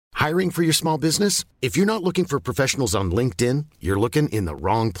Hiring for your small business? If you're not looking for professionals on LinkedIn, you're looking in the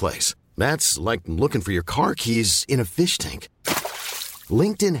wrong place. That's like looking for your car keys in a fish tank.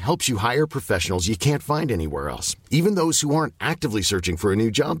 LinkedIn helps you hire professionals you can't find anywhere else, even those who aren't actively searching for a new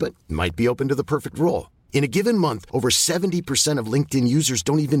job but might be open to the perfect role. In a given month, over 70% of LinkedIn users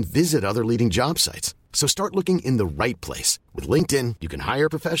don't even visit other leading job sites. So start looking in the right place. With LinkedIn, you can hire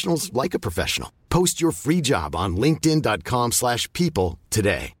professionals like a professional. Post your free job on linkedin.com/people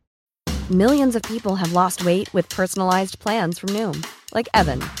today. Millions of people have lost weight with personalized plans from Noom. Like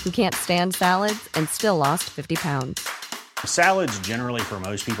Evan, who can't stand salads and still lost 50 pounds. Salads generally for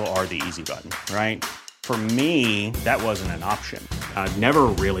most people are the easy button, right? For me, that wasn't an option. I never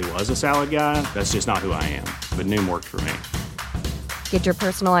really was a salad guy. That's just not who I am. But Noom worked for me. Get your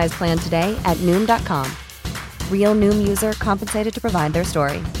personalized plan today at Noom.com. Real Noom user compensated to provide their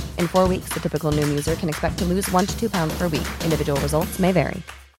story. In 4 weeks, the typical Noom user can expect to lose 1 to 2 pounds per week. Individual results may vary.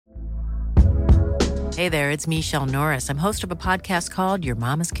 Hey there, it's Michelle Norris. I'm host of a podcast called Your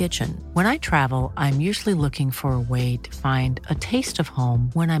Mama's Kitchen. When I travel, I'm usually looking for a way to find a taste of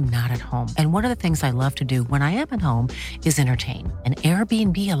home when I'm not at home. And one of the things I love to do when I am at home is entertain. And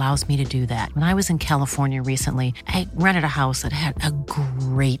Airbnb allows me to do that. When I was in California recently, I rented a house that had a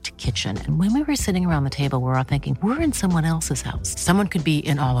great kitchen. And when we were sitting around the table, we were all thinking, we're in someone else's house. Someone could be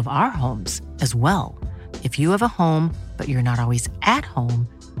in all of our homes as well. If you have a home, but you're not always at home,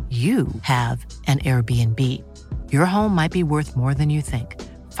 you have an Airbnb. Your home might be worth more than you think.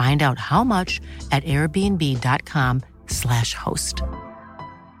 Find out how much at airbnb.com/host.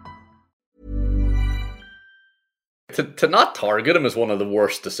 To not target him is one of the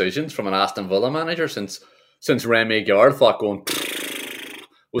worst decisions from an Aston Villa manager since Remy Gard thought going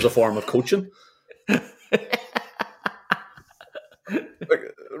was a form of coaching.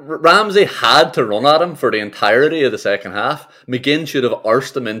 Ramsey had to run at him for the entirety of the second half. McGinn should have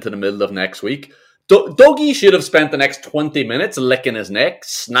arsed him into the middle of next week. Dougie should have spent the next 20 minutes licking his neck,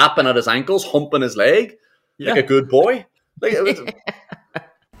 snapping at his ankles, humping his leg, like a good boy.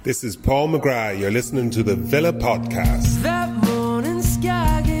 This is Paul McGrath. You're listening to the Villa Podcast. That morning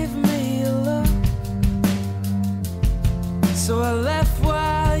sky gave me a look, so I left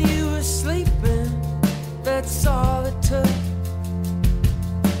while you were sleeping. That's all it took.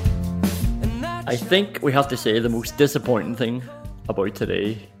 I think we have to say the most disappointing thing about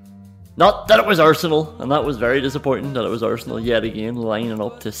today, not that it was Arsenal, and that was very disappointing that it was Arsenal yet again lining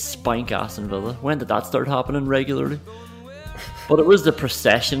up to spank Aston Villa. When did that start happening regularly? But it was the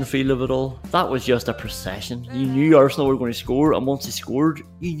procession feel of it all. That was just a procession. You knew Arsenal were going to score, and once they scored,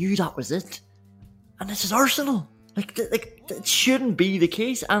 you knew that was it. And this is Arsenal. Like it shouldn't be the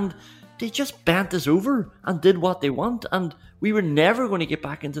case, and they just bent us over and did what they want, and we were never going to get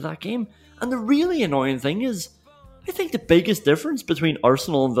back into that game. And the really annoying thing is, I think the biggest difference between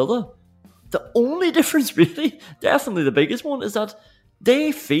Arsenal and Villa, the only difference really, definitely the biggest one, is that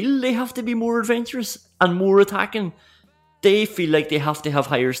they feel they have to be more adventurous and more attacking. They feel like they have to have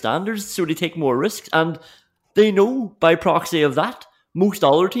higher standards, so they take more risks. And they know, by proxy of that, most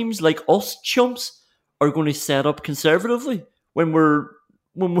other teams like us chumps are going to set up conservatively when we're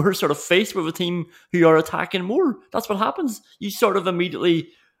sort of faced with a team who are attacking more. That's what happens. You sort of immediately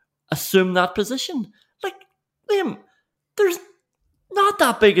assume that position. Like, Liam, there's not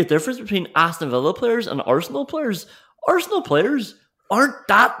that big a difference between Aston Villa players and Arsenal players. Arsenal players aren't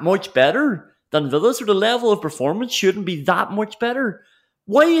that much better than Villa, so the level of performance shouldn't be that much better.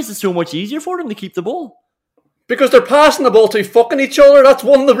 Why is it so much easier for them to keep the ball? Because they're passing the ball to fucking each other. That's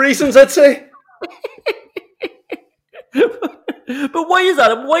one of the reasons, I'd say. But why is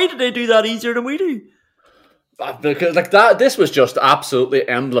that? Why did they do that easier than we do? Because this was just absolutely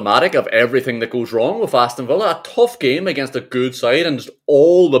emblematic of everything that goes wrong with Aston Villa. A tough game against a good side, and just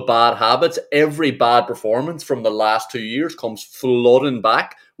all the bad habits, every bad performance from the last 2 years comes flooding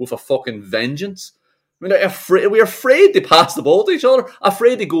back with a fucking vengeance. I mean, we're afraid to pass the ball to each other,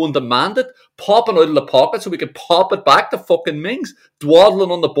 afraid to go and demand it, popping out of the pocket so we can pop it back to fucking Mings,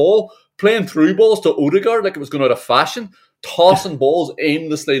 dwaddling on the ball, playing through balls to Odegaard like it was going out of fashion, tossing balls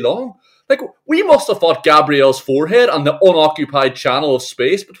aimlessly long. Like, we must have thought Gabriel's forehead and the unoccupied channel of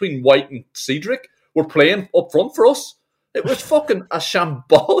space between White and Cedric were playing up front for us. It was fucking a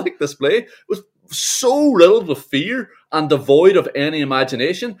shambolic display. It was so riddled with fear and devoid of any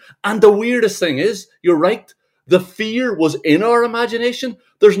imagination. And the weirdest thing is, you're right, the fear was in our imagination.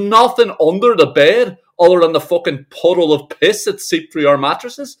 There's nothing under the bed other than the fucking puddle of piss that seeped through our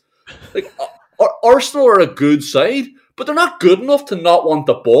mattresses. Like, Arsenal are a good side, but they're not good enough to not want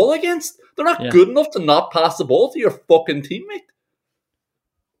the ball against. They're not good enough to not pass the ball to your fucking teammate.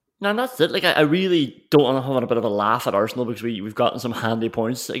 No, and that's it. Like, I really don't want to have a bit of a laugh at Arsenal because we've gotten some handy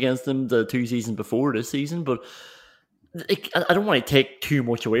points against them the 2 seasons before this season, but like, I don't want to take too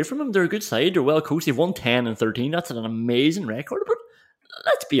much away from them. They're a good side. They're well coached. They've won 10 and 13. That's an amazing record. But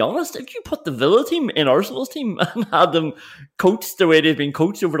let's be honest, if you put the Villa team in Arsenal's team and had them coached the way they've been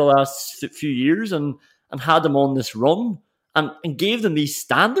coached over the last few years and had them on this run and gave them these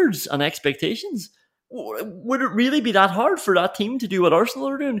standards and expectations, would it really be that hard for that team to do what Arsenal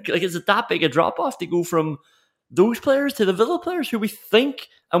are doing? Like, is it that big a drop-off to go from those players to the Villa players who we think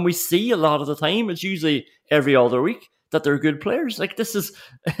and we see a lot of the time? It's usually every other week that they're good players. Like, this is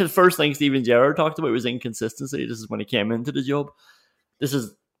the first thing Steven Gerrard talked about was inconsistency. This is when he came into the job. This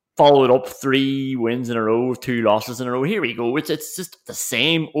is followed up 3 wins in a row, 2 losses in a row. Here we go. It's just the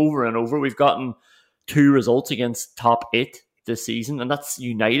same over and over. We've gotten 2 results against top 8 this season, and that's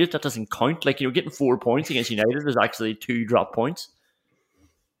United. That doesn't count. Like, getting 4 points against United is actually 2 drop points.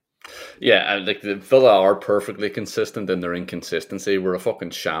 Yeah, like the Villa are perfectly consistent in their inconsistency. We're a fucking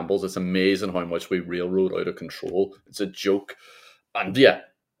shambles. It's amazing how much we railroad out of control. It's a joke. And yeah,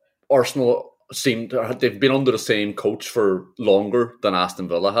 Arsenal they've been under the same coach for longer than Aston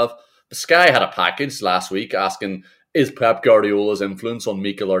Villa have. The Sky had a package last week asking, is Pep Guardiola's influence on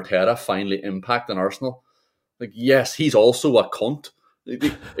Mikel Arteta finally impacting Arsenal? Like, yes, he's also a cunt.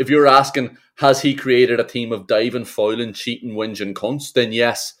 If you're asking, has he created a team of diving, fouling, cheating, whinging cunts? Then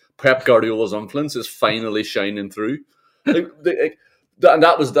yes, Pep Guardiola's influence is finally shining through. And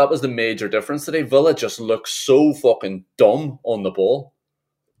that was the major difference today. Villa just looks so fucking dumb on the ball.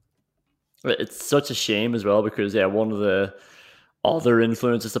 It's such a shame as well because, yeah, one of the other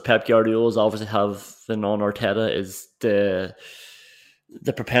influences that Pep Guardiola's obviously have on Arteta is the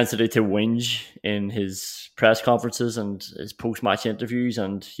propensity to whinge in his press conferences and his post-match interviews.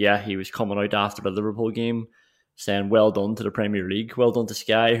 And yeah, he was coming out after the Liverpool game saying, well done to the Premier League, well done to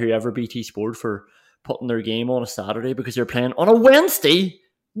Sky, whoever, BT Sport, for putting their game on a Saturday because they're playing on a Wednesday.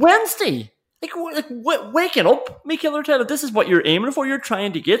 Like waking up, Mikel Arteta, this is what you're aiming for. You're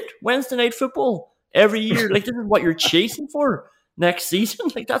trying to get Wednesday night football every year. Like, this is what you're chasing for next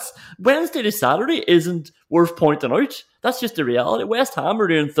season. Like, that's Wednesday to Saturday isn't worth pointing out. That's just the reality. West Ham are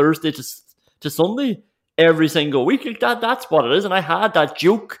doing Thursday to Sunday every single week. Like, that's what it is. And I had that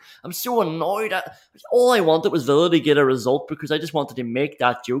joke. I'm so annoyed. All I wanted was Villa to get a result because I just wanted to make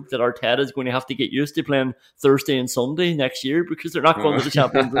that joke that Arteta is going to have to get used to playing Thursday and Sunday next year because they're not going to the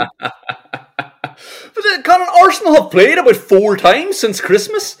Champions League. But Arsenal have played about 4 times since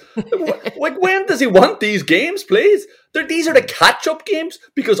Christmas. Like, when does he want these games played? These are the catch-up games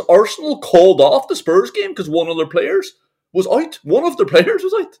because Arsenal called off the Spurs game because one of their players was out. One of their players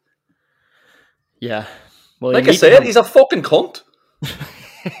was out. Yeah. Well, like I said, he's a fucking cunt.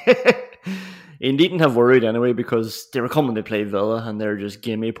 He needn't have worried anyway because they were coming to play Villa and they're just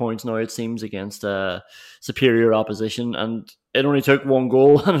gimme points now, it seems, against superior opposition. And it only took 1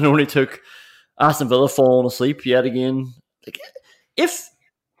 goal and it only took Aston Villa falling asleep yet again. Like,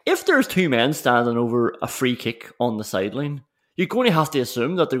 if there's 2 men standing over a free kick on the sideline, you're going to have to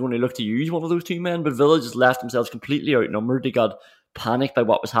assume that they're going to look to use one of those 2 men. But Villa just left themselves completely outnumbered. They got panicked by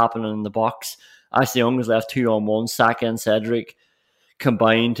what was happening in the box. Ashley Young was left 2-on-1. Saka and Cedric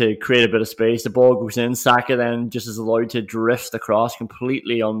combined to create a bit of space. The ball goes in. Saka then just is allowed to drift across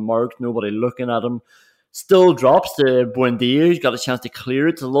completely unmarked. Nobody looking at him. Still drops to Buendia. He's got a chance to clear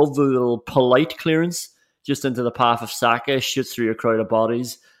it. It's a lovely little polite clearance just into the path of Saka. Shoots through a crowd of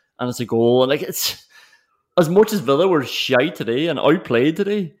bodies. And it's a goal. And like, it's as much as Villa were shy today and outplayed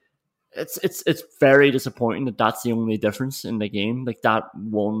today, it's very disappointing that that's the only difference in the game. Like, that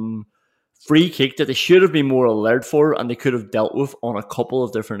one free kick that they should have been more alert for and they could have dealt with on a couple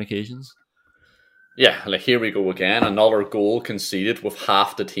of different occasions. Yeah, like, here we go again. Another goal conceded with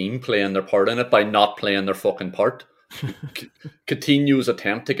half the team playing their part in it by not playing their fucking part. Coutinho's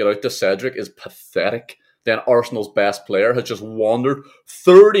attempt to get out to Cedric is pathetic. Then Arsenal's best player has just wandered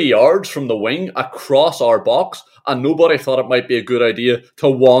 30 yards from the wing across our box, and nobody thought it might be a good idea to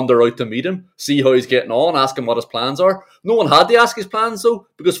wander out to meet him, see how he's getting on, ask him what his plans are. No one had to ask his plans, though,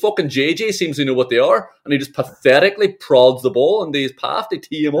 because fucking JJ seems to know what they are, and he just pathetically prods the ball into his path to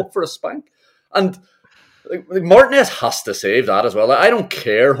tee him up for a spank. And like, Martinez has to save that as well. Like, I don't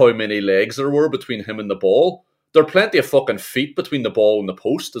care how many legs there were between him and the ball. There are plenty of fucking feet between the ball and the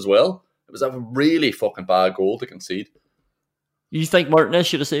post as well. It was a really fucking bad goal to concede. You think Martinez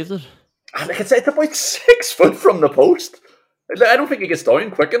should have saved it? Like, it's about 6 foot from the post. I don't think he gets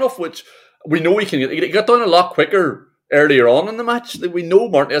down quick enough, which we know he can. He got down a lot quicker earlier on in the match. We know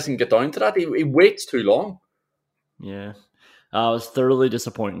Martinez can get down to that. He waits too long. Yeah. It was thoroughly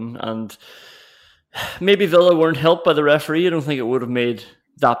disappointing. And maybe Villa weren't helped by the referee. I don't think it would have made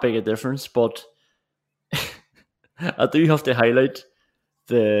that big a difference, but I do have to highlight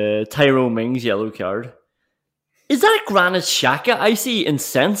the Tyrone Mings yellow card. Is that Granit Xhaka? I see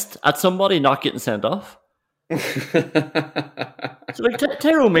incensed at somebody not getting sent off. So like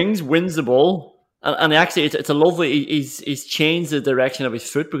Tyrone Mings wins the ball, and actually it's a lovely. He's changed the direction of his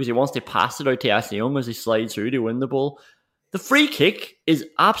foot because he wants to pass it out to Ashley Young as he slides through to win the ball. The free kick is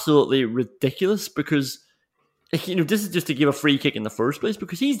absolutely ridiculous because, this is just to give a free kick in the first place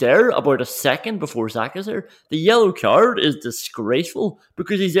because he's there about a second before Saka's there. The yellow card is disgraceful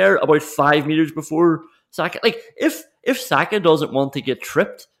because he's there about 5 meters before Saka. Like, if Saka doesn't want to get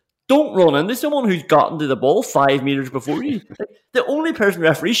tripped, don't run into someone who's gotten to the ball 5 meters before you. Like, the only person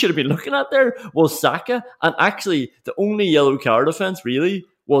referee should have been looking at there was Saka, and actually the only yellow card offence really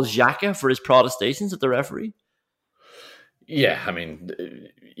was Xhaka for his protestations at the referee. Yeah, I mean,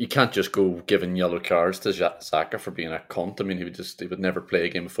 you can't just go giving yellow cards to Saka for being a cunt. I mean, he would never play a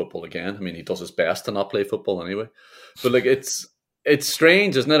game of football again. I mean, he does his best to not play football anyway. But like, it's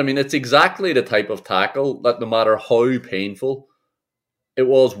strange, isn't it? I mean, it's exactly the type of tackle that no matter how painful it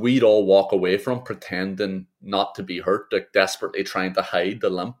was, we'd all walk away from pretending not to be hurt, like desperately trying to hide the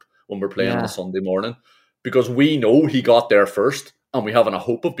limp when we're playing on a Sunday morning, because we know he got there first. And we haven't a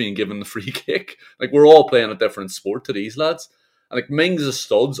hope of being given the free kick. Like, we're all playing a different sport to these lads. And like, Mings'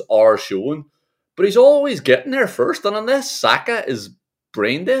 studs are showing, but he's always getting there first. And unless Saka is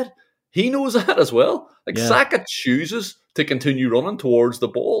brain dead, he knows that as well. Like, Saka chooses to continue running towards the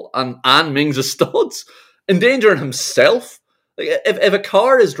ball, and Mings' studs, endangering himself. Like, if a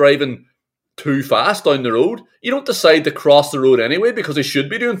car is driving too fast down the road, you don't decide to cross the road anyway because he should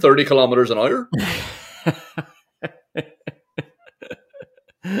be doing 30 kilometers an hour.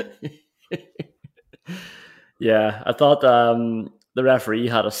 Yeah, I thought the referee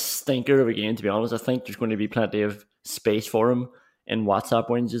had a stinker of a game, to be honest. I think there's going to be plenty of space for him in WhatsApp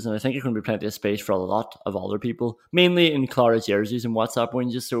whinges, and I think there's going to be plenty of space for a lot of other people, mainly in Clara jerseys and WhatsApp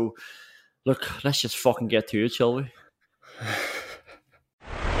whinges. So, look, let's just fucking get to it, shall we?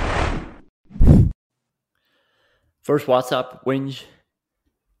 First WhatsApp whinge.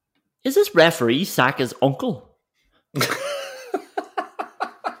 Is this referee Saka's uncle?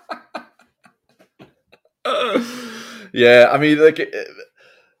 Yeah, I mean, like,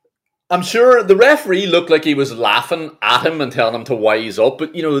 I'm sure the referee looked like he was laughing at him and telling him to wise up,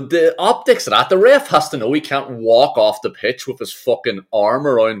 but, the optics of that, the ref has to know he can't walk off the pitch with his fucking arm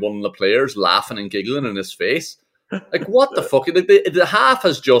around one of the players, laughing and giggling in his face. Like, what the fuck? The half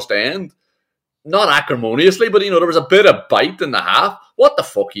has just ended. Not acrimoniously, but, there was a bit of bite in the half. What the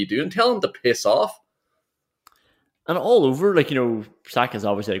fuck are you doing? Tell him to piss off. And all over, like, Saka's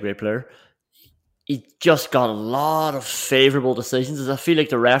obviously a great player. He just got a lot of favourable decisions. I feel like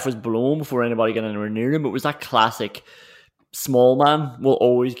the ref was blown before anybody got anywhere near him. It was that classic small man will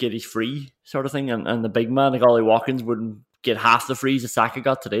always get his free sort of thing, and the big man, like Ollie Watkins, wouldn't get half the frees that Saka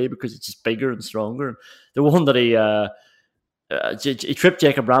got today because it's just bigger and stronger. And the one that he tripped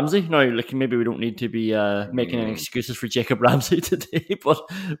Jacob Ramsey. Now, like, maybe we don't need to be making any excuses for Jacob Ramsey today, but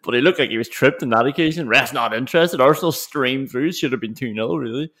he looked like he was tripped on that occasion. Ref's not interested. Arsenal streamed through. Should have been 2-0,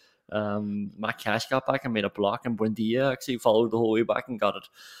 really. Matt Cash got back and made a block, and Buendia actually followed the whole way back and got it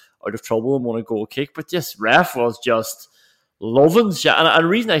out of trouble and won a goal kick. But yes, ref was just loving and the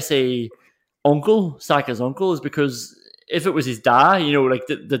reason I say Saka's uncle, is because if it was his dad, like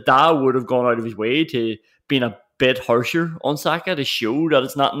the dad would have gone out of his way to being a bit harsher on Saka to show that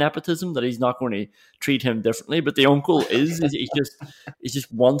it's not nepotism, that he's not going to treat him differently. But the uncle he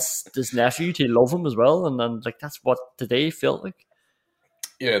just wants this nephew to love him as well, and like that's what today felt like.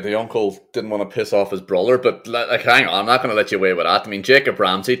 Yeah, the uncle didn't want to piss off his brother, but like, hang on, I'm not going to let you away with that. I mean, Jacob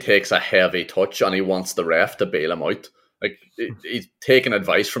Ramsey takes a heavy touch and he wants the ref to bail him out. Like, he's taking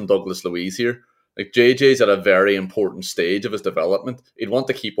advice from Douglas Luiz here. Like, JJ's at a very important stage of his development. He'd want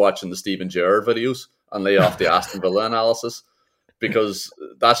to keep watching the Steven Gerrard videos and lay off the Aston Villa analysis, because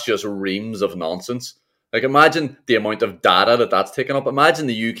that's just reams of nonsense. Like, imagine the amount of data that's taken up. Imagine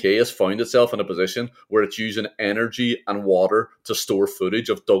the UK has found itself in a position where it's using energy and water to store footage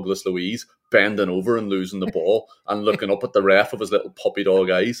of Douglas Luiz bending over and losing the ball and looking up at the ref with his little puppy dog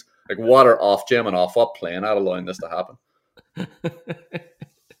eyes. Like, what are Off-Jam and Off-What playing at allowing this to happen?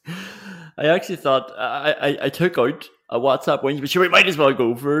 I actually thought I took out a WhatsApp whinge, but sure, we might as well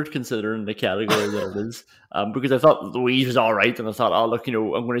go for it considering the category that it is. Because I thought Luiz was all right, and I thought, look, I'm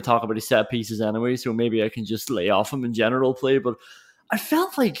going to talk about his set pieces anyway, so maybe I can just lay off him in general play. But I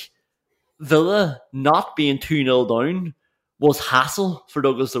felt like Villa not being 2-0 down was hassle for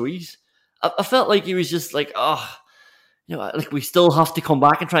Douglas Luiz. I felt like he was just like, like we still have to come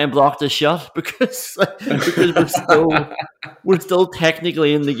back and try and block this shot because we're still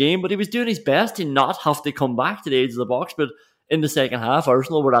technically in the game. But he was doing his best to not have to come back to the edge of the box. But in the second half,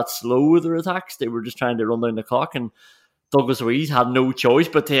 Arsenal were that slow with their attacks. They were just trying to run down the clock, and Douglas Luiz had no choice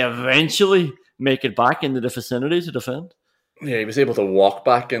but to eventually make it back into the vicinity to defend. Yeah, he was able to walk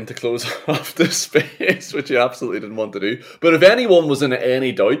back in to close off the space, which he absolutely didn't want to do. But if anyone was in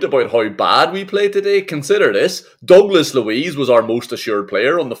any doubt about how bad we played today, consider this. Douglas Luiz was our most assured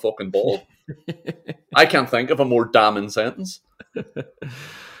player on the fucking ball. I can't think of a more damning sentence.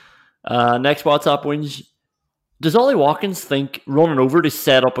 Next WhatsApp wins. Does Ollie Watkins think running over to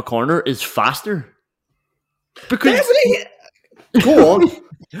set up a corner is faster? Because go on.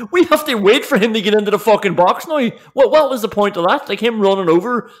 We have to wait for him to get into the fucking box now. What was the point of that? Like him running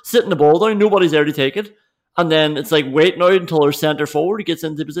over, sitting the ball down, nobody's there to take it. And then it's like, wait now until our centre forward gets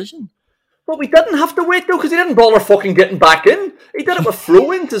into position. But we didn't have to wait though, because he didn't bother fucking getting back in. He did it with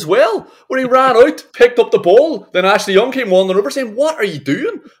throw-ins as well, where he ran out, picked up the ball, then Ashley Young came wandering over saying, "What are you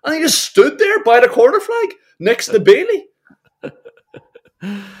doing?" And he just stood there by the corner flag next to Bailey.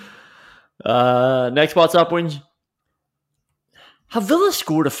 Next WhatsApp wins. Have Villa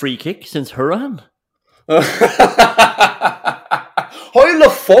scored a free kick since Hurahan? How the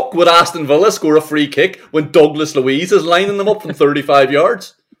fuck would Aston Villa score a free kick when Douglas Luiz is lining them up from 35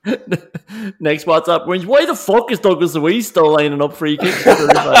 yards? Next WhatsApp wins. Why the fuck is Douglas Luiz still lining up free kicks from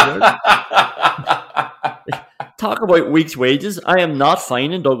 35 yards? Talk about week's wages. I am not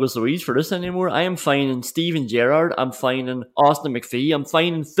fining Douglas Luiz for this anymore. I am fining Steven Gerrard. I'm fining Austin McPhee. I'm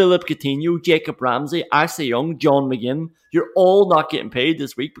fining Philip Coutinho, Jacob Ramsey, Ashley Young, John McGinn. You're all not getting paid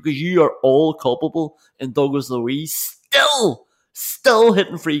this week because you are all culpable in Douglas Luiz still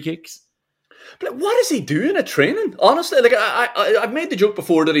hitting free kicks. But what is he doing at training? Honestly, like I've made the joke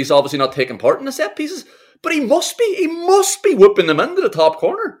before that he's obviously not taking part in the set pieces, but he must be whipping them into the top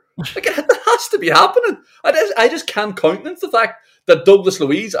corner. Like it has to be happening. I just can't countenance the fact that Douglas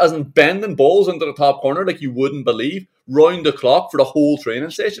Luiz isn't bending balls into the top corner like you wouldn't believe, round the clock for the whole training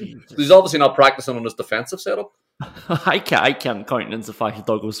session. So he's obviously not practicing on his defensive setup. I can't countenance the fact that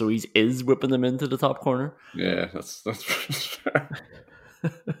Douglas Luiz is whipping them into the top corner. Yeah, that's fair.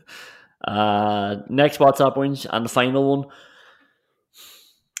 Next WhatsApp wins, and the final one,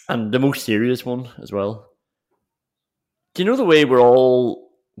 and the most serious one as well. Do you know the way we're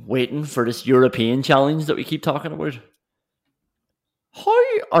all waiting for this European challenge that we keep talking about? How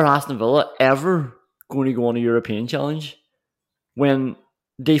are Aston Villa ever going to go on a European challenge when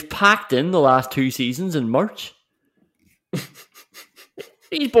they've packed in the last 2 seasons in March?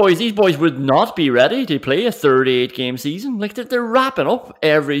 These boys would not be ready to play a 38-game season. Like they're wrapping up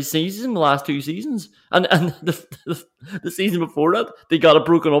every season, the last 2 seasons, and the season before that they got it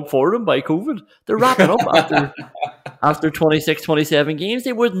broken up for them by COVID. They're wrapping up after 26, 27 games.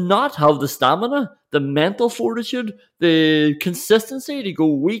 They would not have the stamina, the mental fortitude, the consistency to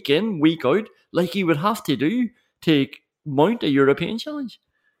go week in, week out like you would have to do to mount a European challenge.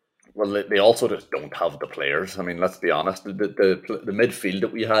 Well, they also just don't have the players. I mean, let's be honest. The midfield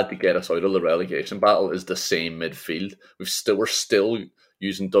that we had to get us out of the relegation battle is the same midfield. We're still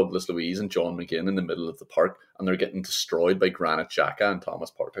using Douglas Luiz and John McGinn in the middle of the park, and they're getting destroyed by Granit Xhaka and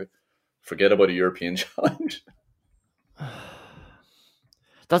Thomas Partey. Forget about a European challenge.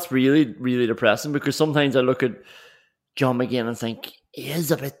 That's really, really depressing because sometimes I look at John McGinn and think he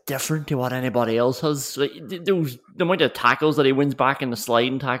is a bit different to what anybody else has. Like, the amount of tackles that he wins back in the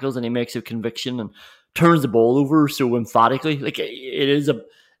sliding tackles, and he makes a conviction and turns the ball over so emphatically. Like it's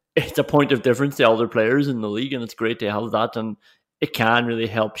a point of difference to other players in the league, and it's great to have that, and it can really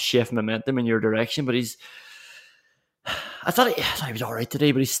help shift momentum in your direction. But I thought he was all right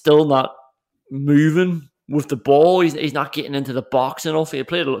today, but he's still not moving with the ball. He's not getting into the box enough. He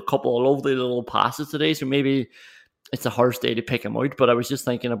played a couple of lovely little passes today, so maybe it's a harsh day to pick him out. But I was just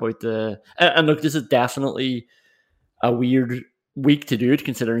thinking about and look, this is definitely a weird week to do it,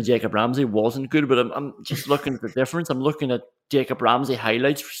 considering Jacob Ramsey wasn't good. But I'm just looking at the difference. I'm looking at Jacob Ramsey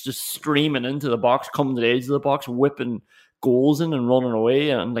highlights, just streaming into the box, coming to the edge of the box, whipping goals in and running away,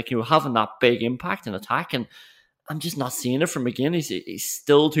 and having that big impact in attack. And I'm just not seeing it from McGinn. He's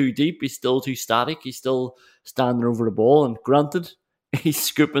still too deep. He's still too static. He's still standing over the ball. And granted, he's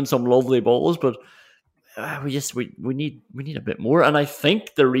scooping some lovely balls, but we need a bit more. And I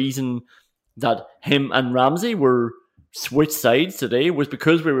think the reason that him and Ramsey were switched sides today was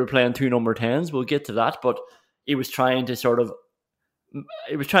because we were playing 2 number 10s. We'll get to that, but he was trying to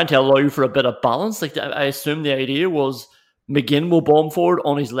allow for a bit of balance. Like, I assume the idea was McGinn will bomb forward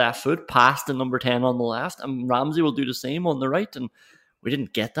on his left foot past the number 10 on the left, and Ramsey will do the same on the right. And we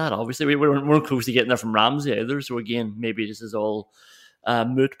didn't get that. Obviously, we weren't close to getting there from Ramsey either. So again, maybe this is all a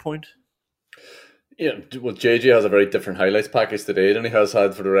moot point. Yeah, well, JJ has a very different highlights package today than he has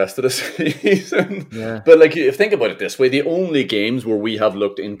had for the rest of the season. Yeah. But like, if you think about it this way, the only games where we have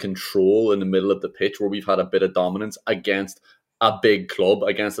looked in control in the middle of the pitch, where we've had a bit of dominance against a big club,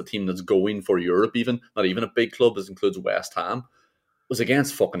 against a team that's going for Europe, even not even a big club, this includes West Ham, was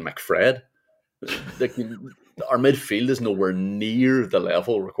against fucking McFred. Like, our midfield is nowhere near the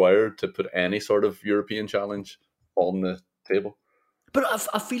level required to put any sort of European challenge on the table. But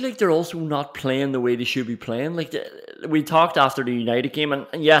I feel like they're also not playing the way they should be playing. Like, we talked after the United game, and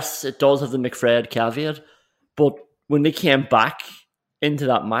yes, it does have the McFred caveat, but when they came back into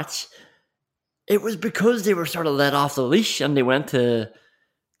that match, it was because they were sort of let off the leash and they went to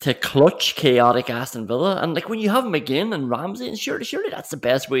clutch chaotic Aston Villa. And like, when you have McGinn and Ramsey, and surely that's the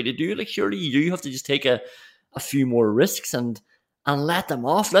best way to do it. Like, surely you do have to just take a few more risks and let them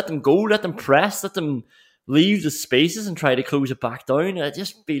off, let them go, let them press, let them leave the spaces and try to close it back down. I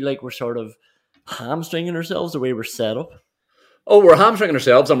just feel like we're sort of hamstringing ourselves the way we're set up. Oh, we're hamstringing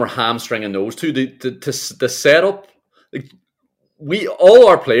ourselves and we're hamstringing those two. The setup, like, all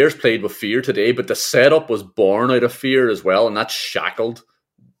our players played with fear today, but the setup was born out of fear as well, and that shackled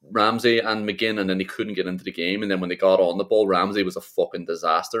Ramsey and McGinn, and then they couldn't get into the game. And then when they got on the ball, Ramsey was a fucking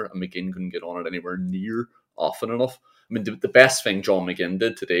disaster, and McGinn couldn't get on it anywhere near often enough. I mean, the best thing John McGinn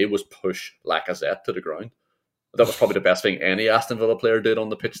did today was push Lacazette to the ground. That was probably the best thing any Aston Villa player did on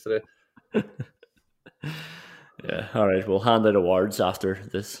the pitch today. Yeah, all right, we'll hand out awards after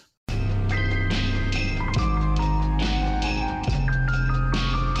this.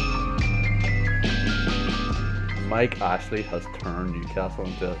 Mike Ashley has turned Newcastle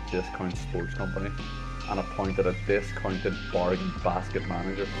into a discount sports company and appointed a discounted bargain basket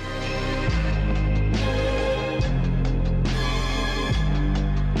manager.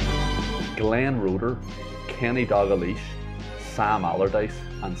 Glenn Roeder, Kenny Dalglish, Sam Allardyce,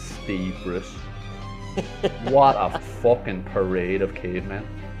 and Steve Bruce. What a fucking parade of cavemen.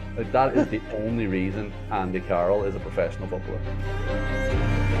 Like, that is the only reason Andy Carroll is a professional footballer.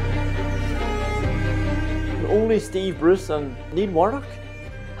 Only Steve Bruce and Neil Warnock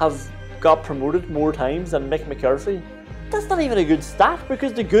have got promoted more times than Mick McCarthy. That's not even a good stat,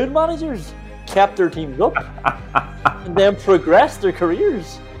 because the good managers kept their teams up and then progressed their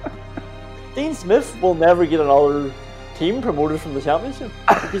careers. Dean Smith will never get another team promoted from the Championship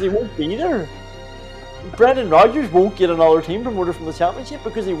because he won't be there. Brendan Rodgers won't get another team promoted from the Championship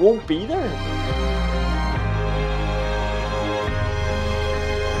because he won't be there.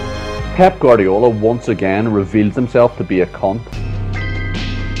 Pep Guardiola once again reveals himself to be a cunt.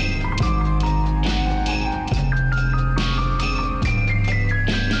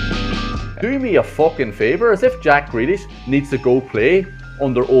 Do me a fucking favour, as if Jack Grealish needs to go play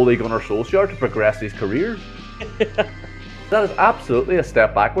under Ole Gunnar Solskjaer to progress his career. That is absolutely a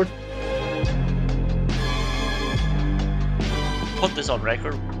step backwards. Put this on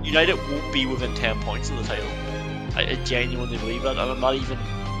record, United won't be within 10 points of the title. I genuinely believe that, and I'm not even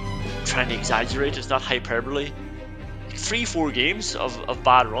trying to exaggerate, it's not hyperbole. 3-4 games of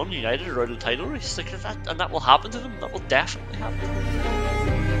bad run, United are out of the title race, like that, and that will happen to them. That will definitely happen to them.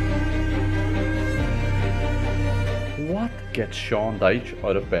 What gets Sean Dyche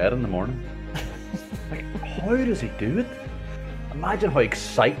out of bed in the morning? Like, how does he do it? Imagine how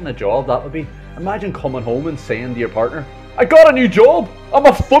exciting a job that would be. Imagine coming home and saying to your partner, I got a new job! I'm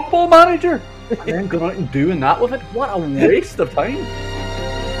a football manager! And then going out and doing that with it? What a waste of time!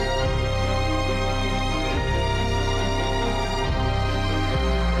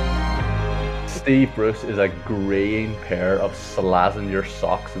 Steve Bruce is a greying pair of Slazenger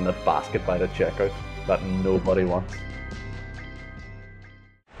socks in the basket by the checkout that nobody wants.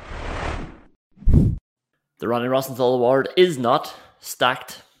 The Ronnie Rosenthal Award is not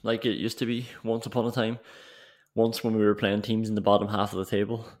stacked like it used to be once upon a time. Once when we were playing teams in the bottom half of the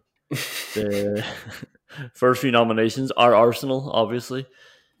table. The first few nominations are Arsenal, obviously.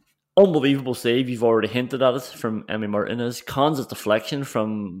 Unbelievable save, you've already hinted at it, from Emi Martinez. Cons' deflection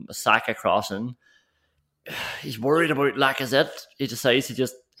from Saka crossing. He's worried about Lacazette. He decides to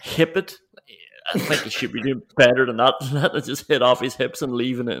just hip it. I think he should be doing better than that. Let it just hit off his hips and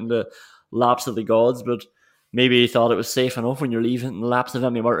leaving it in the laps of the gods. But maybe he thought it was safe enough when you're leaving it in the laps of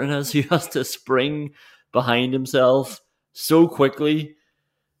Emi Martinez, who has to spring behind himself so quickly,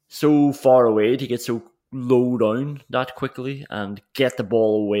 so far away to get so low down that quickly and get the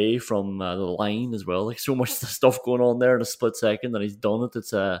ball away from the line as well. Like, so much stuff going on there in a split second, and he's done it.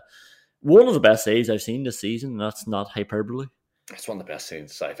 It's one of the best saves I've seen this season, and that's not hyperbole. It's one of the best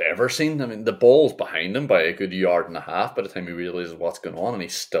scenes I've ever seen. I mean, the ball's behind him by a good yard and a half by the time he realises what's going on, and he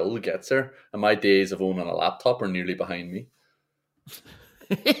still gets there. And my days of owning a laptop are nearly behind me.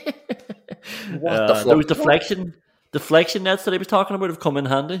 What the fuck? Those deflection nets that he was talking about have come in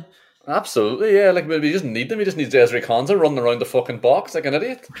handy. Absolutely, yeah. Like, we just need them. He just needs Ezri Konsa running around the fucking box like an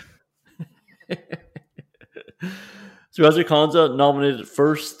idiot. So Ezri Konsa nominated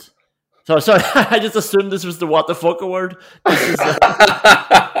first. Sorry, I just assumed this was the what the fuck award. This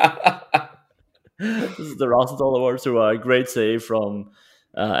is the Rosenthal award. So great save from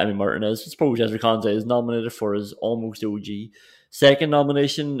Emi Martinez. I suppose Ezri Konsa is nominated for his almost OG. Second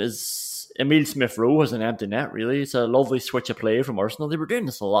nomination is Emile Smith-Rowe as an empty net, really. It's a lovely switch of play from Arsenal. They were doing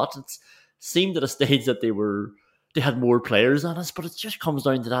this a lot. It seemed at a stage that they had more players on us, but it just comes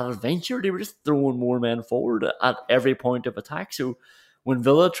down to that adventure. They were just throwing more men forward at every point of attack. So when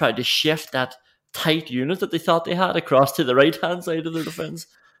Villa tried to shift that tight unit that they thought they had across to the right-hand side of their defence,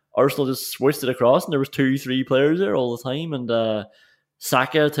 Arsenal just switched it across, and there was 2-3 players there all the time. And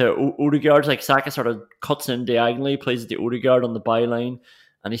Saka to Odegaard, like Saka sort of cuts in diagonally, plays the Odegaard on the byline,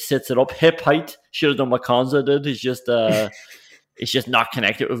 and he sets it up hip height. Should have done what Konsa did. He's just not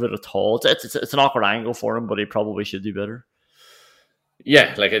connected with it at all. It's an awkward angle for him, but he probably should do better.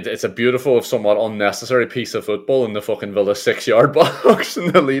 Yeah, like it's a beautiful, if somewhat unnecessary piece of football in the fucking Villa 6-yard box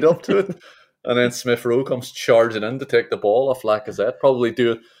in the lead up to it. And then Smith-Rowe comes charging in to take the ball off Lacazette, probably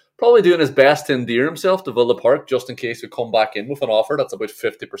doing his best to endear himself to Villa Park, just in case we come back in with an offer that's about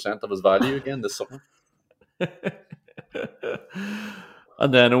 50% of his value again this summer.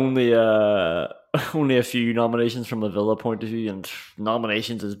 And then only a few nominations from a Villa point of view, and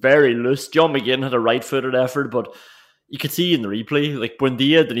nominations is very loose. John McGinn had a right-footed effort, but you could see in the replay, like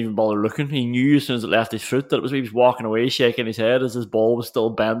Buendia didn't even bother looking. He knew as soon as it left his foot that it was he was walking away, shaking his head as his ball was still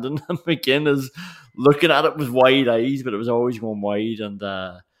bending. And McGinn is looking at it with wide eyes, but it was always going wide. And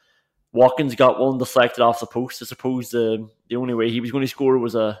Watkins got one deflected off the post. I suppose the only way he was going to score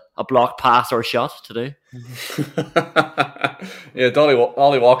was a block pass or a shot today. Yeah,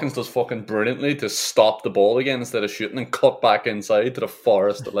 Ollie Watkins does fucking brilliantly to stop the ball again instead of shooting and cut back inside to the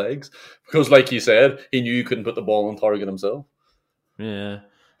farthest of legs. Because, like you said, he knew he couldn't put the ball on target himself. Yeah.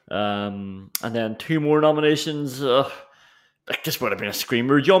 And then 2 more nominations. This would have been a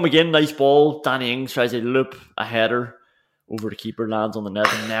screamer. John McGinn, nice ball. Danny Ings tries to loop a header over the keeper, lands on the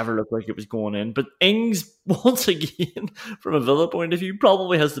net, and never looked like it was going in. But Ings, once again, from a Villa point of view,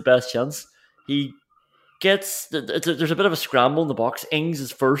 probably has the best chance. He gets... There's a bit of a scramble in the box. Ings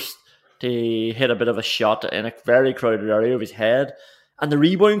is first to hit a bit of a shot in a very crowded area of his head, and the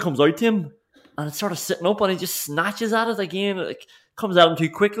rebound comes out to him, and it's sort of sitting up, and he just snatches at it again. It comes at him too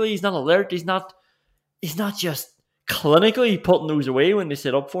quickly. He's not alert. He's not just clinically putting those away when they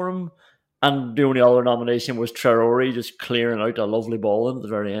sit up for him. And the only other nomination was Traore just clearing out a lovely ball in at the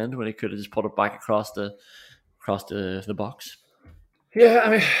very end when he could have just put it back across the box. Yeah, I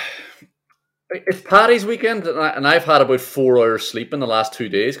mean, it's Paddy's weekend, and I've had about 4 hours sleep in the last 2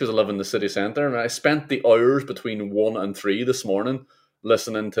 days because I live in the city centre, and I spent the hours between 1 and 3 this morning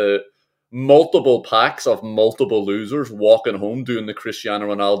listening to multiple packs of multiple losers walking home doing the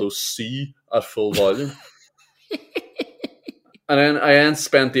Cristiano Ronaldo C at full volume. And then I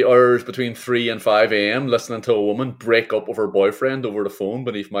spent the hours between 3 and 5 a.m. listening to a woman break up with her boyfriend over the phone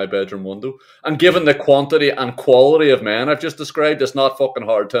beneath my bedroom window. And given the quantity and quality of men I've just described, it's not fucking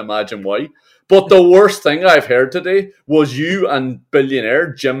hard to imagine why. But the worst thing I've heard today was you and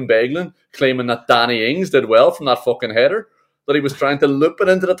billionaire Jim Beglin claiming that Danny Ings did well from that fucking header, that he was trying to loop it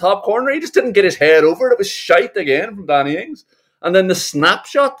into the top corner. He just didn't get his head over it. It was shite again from Danny Ings. And then the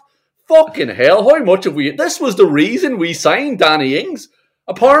snapshot... Fucking hell, how much have we... This was the reason we signed Danny Ings,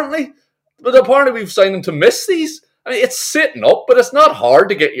 apparently. But apparently we've signed him to miss these. I mean, it's sitting up, but it's not hard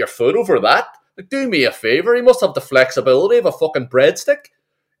to get your foot over that. Like, do me a favour, he must have the flexibility of a fucking breadstick.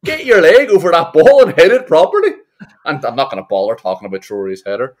 Get your leg over that ball and hit it properly. And I'm not going to bother talking about Traore's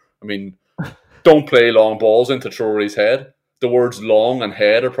header. I mean, don't play long balls into Traore's head. The words long and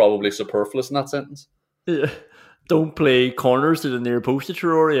head are probably superfluous in that sentence. Yeah. Don't play corners to the near post to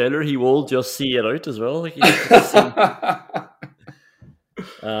Traore either. He will just see it out as well. Like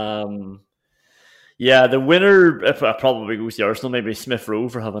yeah, the winner probably goes to Arsenal. Maybe Smith-Rowe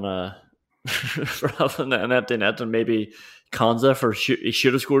for having an empty net, and maybe Konsa for he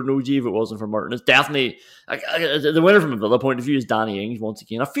should have scored an OG if it wasn't for Martin. It's definitely the winner from a Villa point of view is Danny Ings once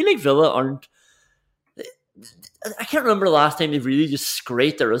again. I feel like Villa aren't. I can't remember the last time they've really just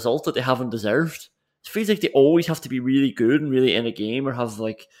scraped a result that they haven't deserved. It feels like they always have to be really good and really in a game or have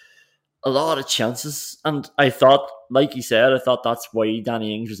like a lot of chances. And I thought, like you said, I thought that's why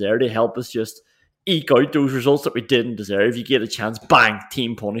Danny Ings was there to help us just eke out those results that we didn't deserve. You get a chance, bang,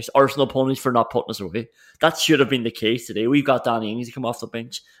 team punished. Arsenal punished for not putting us away. That should have been the case today. We've got Danny Ings to come off the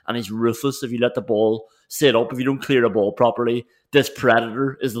bench, and he's ruthless if you let the ball sit up. If you don't clear the ball properly, this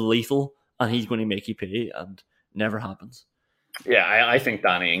predator is lethal, and he's going to make you pay, and never happens. Yeah, I think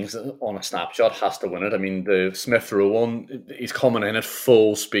Danny Ings on a snapshot has to win it. I mean, the Smith Rowe one, he's coming in at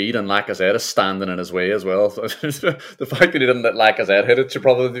full speed, and Lacazette is standing in his way as well. So the fact that he didn't let Lacazette hit it should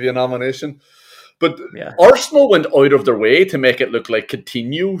probably be a nomination. But yeah. Arsenal went out of their way to make it look like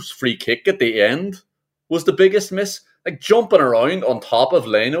Coutinho's free kick at the end was the biggest miss. Like jumping around on top of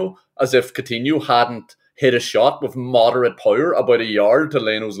Leno as if Coutinho hadn't hit a shot with moderate power about a yard to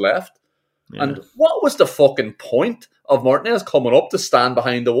Leno's left. Yeah. And what was the fucking point of Martinez coming up to stand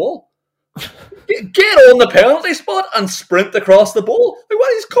behind the wall? Get on the penalty spot and sprint across the ball. Like,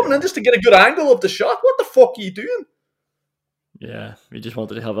 what? He's coming in just to get a good angle of the shot. What the fuck are you doing? Yeah, we just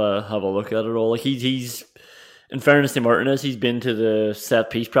wanted to have a look at it all. Like he's in fairness to Martinez, he's been to the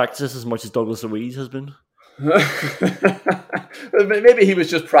set piece practices as much as Douglas Luiz has been. Maybe he was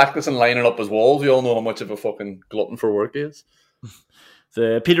just practicing lining up his walls. We all know how much of a fucking glutton for work he is.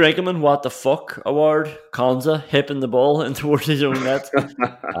 The Peter Enkelman What the Fuck Award, Konza hipping the ball in towards his own net.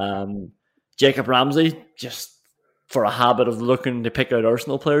 Jacob Ramsey, just for a habit of looking to pick out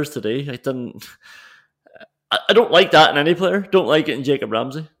Arsenal players today. I don't like that in any player. Don't like it in Jacob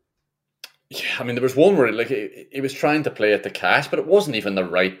Ramsey. Yeah, I mean, there was one where he was trying to play at the cash, but it wasn't even the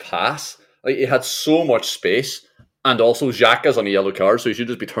right pass. Like, he had so much space, and also Xhaka's on a yellow card, so he should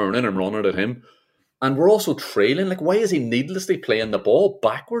just be turning and running at him. And we're also trailing. Like, why is he needlessly playing the ball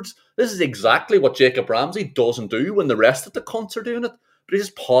backwards? This is exactly what Jacob Ramsey doesn't do when the rest of the cunts are doing it. But he's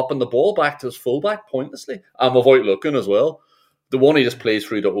just popping the ball back to his fullback pointlessly. And without looking as well. The one he just plays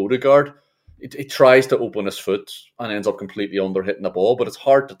through to Odegaard, he tries to open his foot and ends up completely under hitting the ball. But it's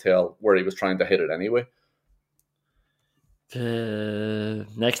hard to tell where he was trying to hit it anyway. The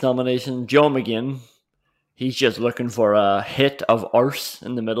next nomination, John McGinn. He's just looking for a hit of arse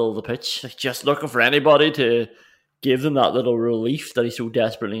in the middle of the pitch. Just looking for anybody to give them that little relief that he so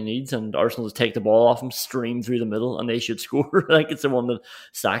desperately needs. And Arsenal just take the ball off him, stream through the middle, and they should score. I think it's the one that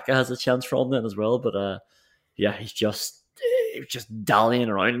Saka has a chance from then as well. But yeah, he's just dallying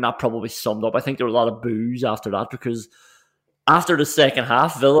around, and that probably summed up. I think there were a lot of boos after that because after the second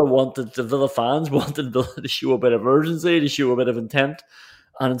half, the Villa fans wanted Villa to show a bit of urgency, to show a bit of intent.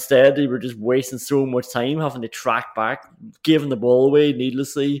 And instead, they were just wasting so much time having to track back, giving the ball away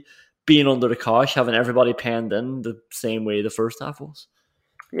needlessly, being under the cosh, having everybody penned in the same way the first half was.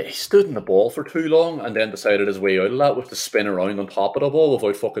 Yeah, he stood in the ball for too long and then decided his way out of that with the spin around on top of the ball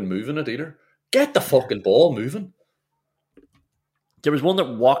without fucking moving it either. Get the fucking ball moving. There was one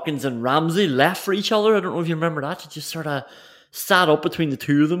that Watkins and Ramsey left for each other. I don't know if you remember that. He just sort of sat up between the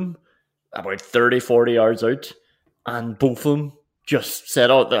two of them about 30, 40 yards out, and both of them just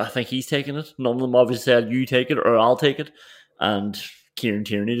said, "Oh, I think he's taking it." None of them obviously said, "You take it," or "I'll take it." And Kieran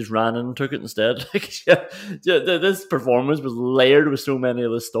Tierney just ran in and took it instead. This performance was layered with so many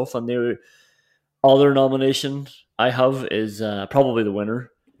of this stuff. And the other nomination I have is probably the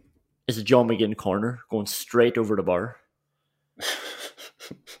winner. Is a John McGinn corner going straight over the bar.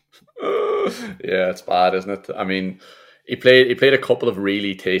 Yeah, it's bad, isn't it? I mean, he played a couple of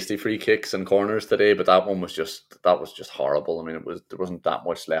really tasty free kicks and corners today, but that was just horrible. I mean, there wasn't that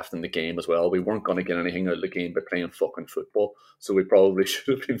much left in the game as well. We weren't going to get anything out of the game by playing fucking football, so we probably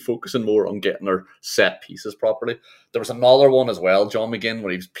should have been focusing more on getting our set pieces properly. There was another one as well, John McGinn,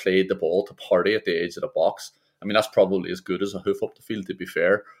 where he played the ball to Party at the edge of the box. I mean, that's probably as good as a hoof up the field, to be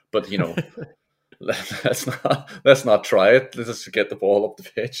fair, but you know. let's not try it. Let's just get the ball up the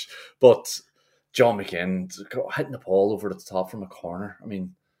pitch. But John McGinn hitting the ball over the top from a corner. I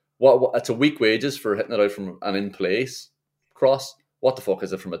mean, what? It's a weak wages for hitting it out from an in place cross. What the fuck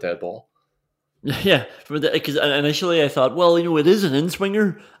is it from a dead ball? Yeah, because initially I thought, well, you know, it is an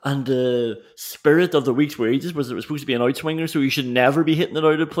in-swinger, and the spirit of the week's wages was it was supposed to be an out-swinger, so you should never be hitting it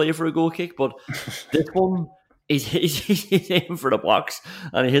out of play for a goal kick. But this one, he's aiming for the box,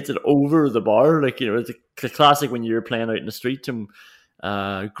 and he hits it over the bar. Like, you know, it's a classic when you're playing out in the street. And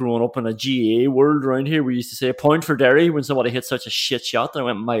growing up in a GA world around here, we used to say a point for Derry when somebody hit such a shit shot that it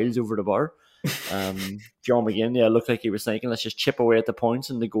went miles over the bar. John McGinn, yeah, looked like he was thinking, let's just chip away at the points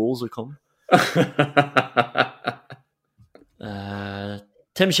and the goals will come.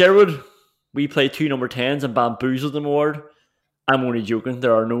 Tim Sherwood, we play 2 number 10s and bamboozled them award. I'm only joking.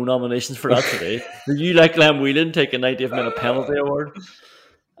 There are no nominations for that today. Did you, like Glenn Whelan, take a 90th minute penalty award?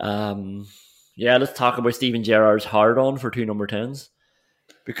 Yeah, let's talk about Steven Gerrard's hard-on for 2 number 10s.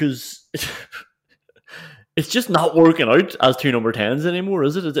 Because it's just not working out as two number 10s anymore,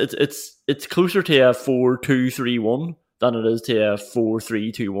 is it? It's closer to a 4-2-3-1 than it is to a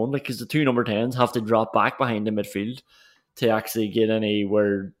 4-3-2-1. Like, because the two number 10s have to drop back behind the midfield to actually get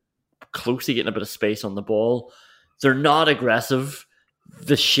anywhere close to getting a bit of space on the ball. They're not aggressive.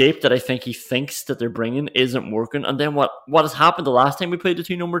 The shape that I think he thinks that they're bringing isn't working. And then what has happened the last time we played the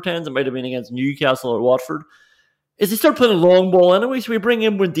two number 10s, it might have been against Newcastle or Watford, is they start playing a long ball anyway. So we bring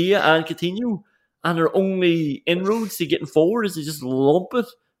in Buendia and Coutinho, and their only inroads to getting forward is to just lump it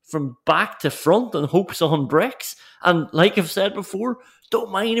from back to front and hope someone breaks. And like I've said before,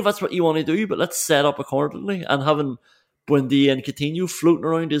 don't mind if that's what you want to do, but let's set up accordingly. And having Buendia and Coutinho floating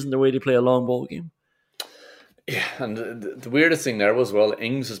around isn't the way to play a long ball game. Yeah, and the weirdest thing there was, well,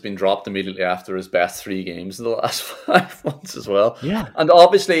 Ings has been dropped immediately after his best 3 games in the last 5 months as well. Yeah. And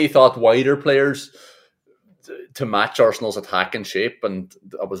obviously he thought wider players to match Arsenal's attacking shape, and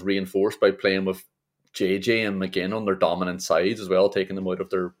that was reinforced by playing with JJ and McGinn on their dominant sides as well, taking them out of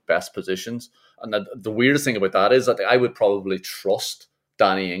their best positions. And the weirdest thing about that is that I would probably trust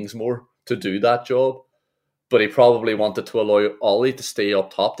Danny Ings more to do that job, but he probably wanted to allow Ollie to stay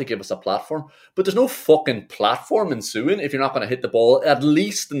up top to give us a platform. But there's no fucking platform ensuing if you're not going to hit the ball, at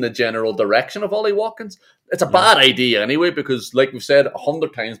least in the general direction of Ollie Watkins. It's a bad idea anyway, because like we've said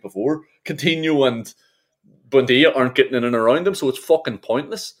 100 times before, Coutinho and Buendia aren't getting in and around him, so it's fucking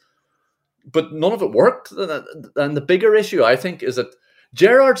pointless. But none of it worked. And the bigger issue, I think, is that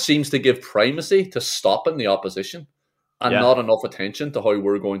Gerrard seems to give primacy to stopping the opposition and not enough attention to how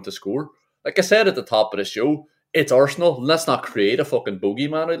we're going to score. Like I said at the top of the show, it's Arsenal. Let's not create a fucking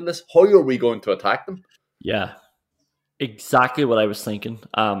bogeyman out of this. How are we going to attack them? Yeah, exactly what I was thinking.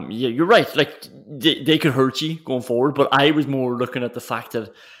 Yeah, you're right. Like, they could hurt you going forward, but I was more looking at the fact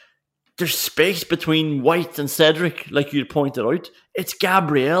that there's space between White and Cedric, like you pointed out. It's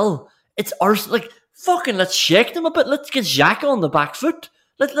Gabriel. It's Arsenal. Like, fucking, let's shake them a bit. Let's get Xhaka on the back foot.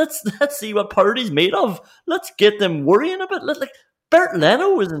 Let's see what Purdy's made of. Let's get them worrying a bit. Bert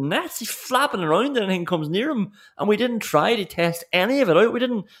Leno was in nets. He's flapping around and anything comes near him. And we didn't try to test any of it out. We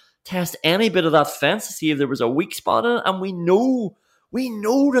didn't test any bit of that fence to see if there was a weak spot in it. And we know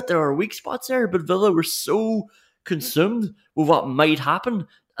that there are weak spots there. But Villa were so consumed with what might happen.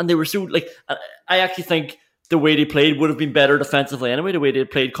 And they were so, like, I actually think the way they played would have been better defensively anyway, the way they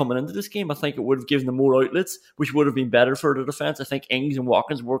played coming into this game. I think it would have given them more outlets, which would have been better for the defence. I think Ings and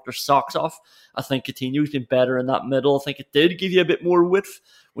Watkins worked their socks off. I think Coutinho's been better in that middle. I think it did give you a bit more width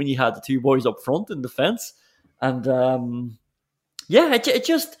when you had the two boys up front in defence. And it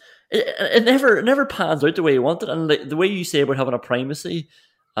never pans out the way you want it. And the way you say about having a primacy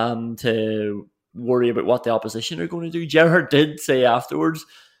to worry about what the opposition are going to do, Gerrard did say afterwards,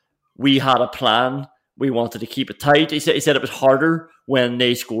 we had a plan. We wanted to keep it tight. He said it was harder when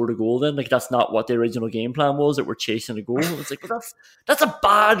they scored a goal then. Like, that's not what the original game plan was, that we're chasing a goal. It's like, well, that's a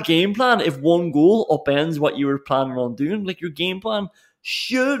bad game plan if one goal upends what you were planning on doing. Like, your game plan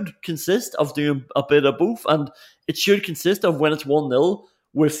should consist of doing a bit of both, and it should consist of, when it's 1-0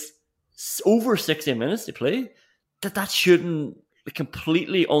 with over 60 minutes to play, that shouldn't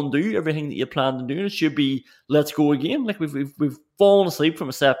completely undo everything that you planned on doing. It should be, let's go again. Like, we've fallen asleep from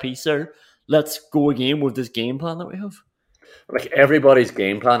a set piece there. Let's go again with this game plan that we have. Like, everybody's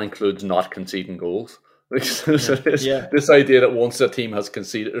game plan includes not conceding goals. This idea that once a team has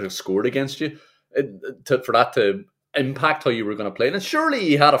conceded or scored against you, for that to impact how you were going to play. And surely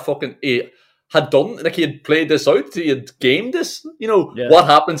he had he had played this out, he had gamed this. What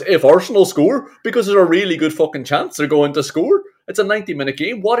happens if Arsenal score? Because there's a really good fucking chance they're going to score. It's a 90-minute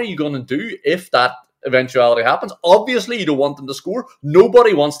game. What are you going to do if that eventuality happens? Obviously, you don't want them to score.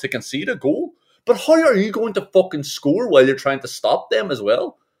 Nobody wants to concede a goal. But how are you going to fucking score while you're trying to stop them as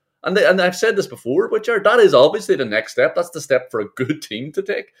well? And I've said this before, but that is obviously the next step. That's the step for a good team to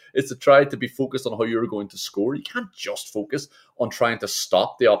take, is to try to be focused on how you're going to score. You can't just focus on trying to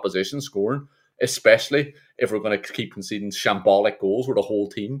stop the opposition scoring, especially if we're going to keep conceding shambolic goals where the whole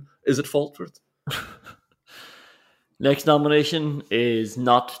team is at fault for it. Next nomination is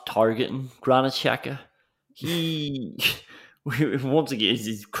not targeting Granit Xhaka. He, once again,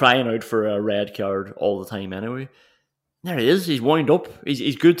 he's crying out for a red card all the time anyway. There he is. He's wound up.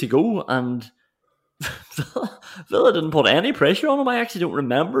 He's good to go. And Villa didn't put any pressure on him. I actually don't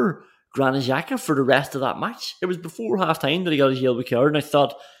remember Granit Xhaka for the rest of that match. It was before half-time that he got his yellow card, and I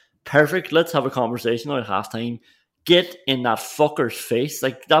thought, perfect, let's have a conversation at half-time. Get in that fucker's face.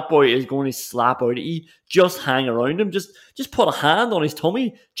 Like, that boy is going to slap out at you. Just hang around him. Just put a hand on his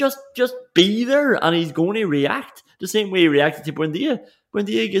tummy. Just be there, and he's going to react the same way he reacted to Buendia.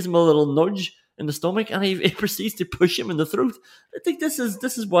 Buendia gives him a little nudge in the stomach, and he proceeds to push him in the throat. I think this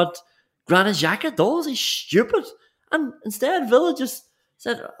is what Granit Xhaka does. He's stupid. And instead, Villa just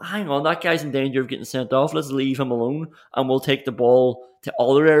said, hang on, that guy's in danger of getting sent off. Let's leave him alone and we'll take the ball to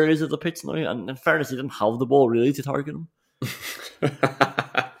other areas of the pitch now. And in fairness, he didn't have the ball really to target him.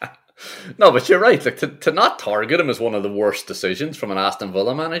 No, but you're right. Like to not target him is one of the worst decisions from an Aston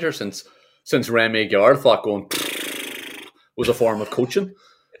Villa manager since Remy Gard thought going was a form of coaching.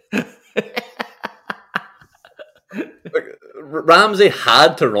 Ramsey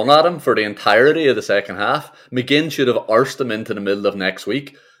had to run at him for the entirety of the second half. McGinn should have arsed him into the middle of next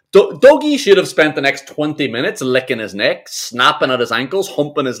week. Dougie should have spent the next 20 minutes licking his neck, snapping at his ankles,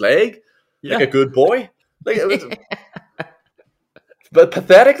 humping his leg like a good boy. Like it was, but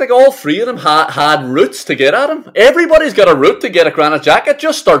pathetic. Like all three of them had routes to get at him. Everybody's got a route to get at Granit Xhaka.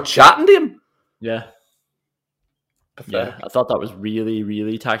 Just start chatting to him. Yeah. Pathetic. Yeah, I thought that was really,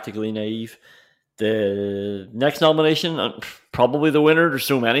 really tactically naive. The next nomination, probably the winner. There's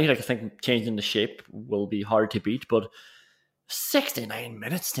so many. Like I think changing the shape will be hard to beat, but 69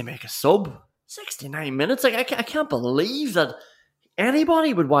 minutes to make a sub. 69 minutes. Like I can't believe that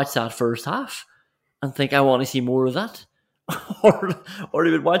anybody would watch that first half and think I want to see more of that, or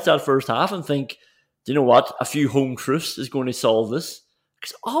they would watch that first half and think, do you know what? A few home truths is going to solve this.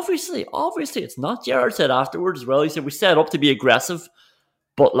 Because obviously, it's not. Gerrard said afterwards as well. He said we set up to be aggressive,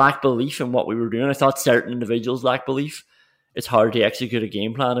 but lack belief in what we were doing. I thought certain individuals lack belief. It's hard to execute a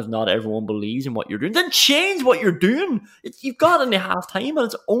game plan if not everyone believes in what you're doing. Then change what you're doing. You've got in the half time and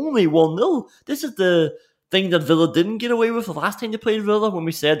it's only 1-0. This is the thing that Villa didn't get away with the last time they played Villa when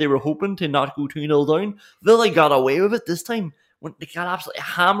we said they were hoping to not go 2-0 down. Villa got away with it this time. When they got absolutely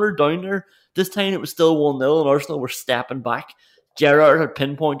hammered down there. This time it was still 1-0 and Arsenal were stepping back. Gerrard had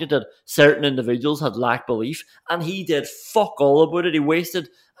pinpointed that certain individuals had lacked belief and he did fuck all about it. He wasted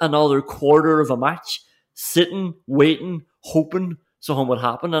another quarter of a match sitting, waiting, hoping something would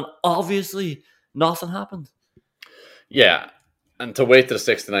happen, and obviously nothing happened. Yeah, and to wait to the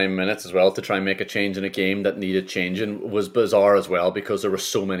 69 minutes as well to try and make a change in a game that needed changing was bizarre as well because there were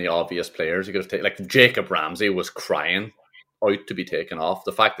so many obvious players you could have taken. Like Jacob Ramsey was crying out to be taken off.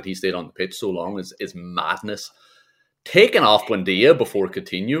 The fact that he stayed on the pitch so long is madness. Taking off Buendia before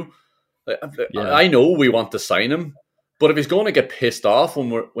Coutinho. I know we want to sign him, but if he's going to get pissed off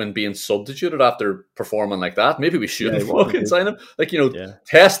when being substituted after performing like that, maybe we shouldn't fucking sign him. Like,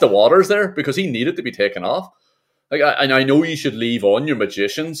 test the waters there because he needed to be taken off. Like, I know you should leave on your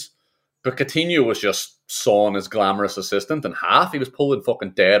magicians, but Coutinho was just sawing his glamorous assistant in half. He was pulling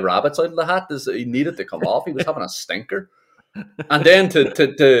fucking dead rabbits out of the hat. He needed to come off. He was having a stinker. And then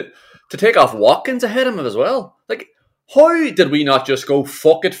to take off Watkins ahead of him as well. Like, how did we not just go,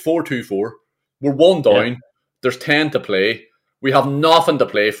 fuck it, 4-2-4? We're one down. Yeah. There's 10 to play. We have nothing to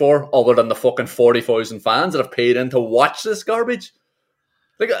play for other than the fucking 40,000 fans that have paid in to watch this garbage.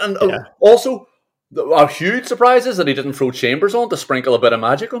 Like, and also, our huge surprise is that he didn't throw Chambers on to sprinkle a bit of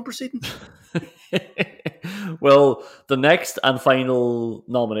magic on proceedings. Well, the next and final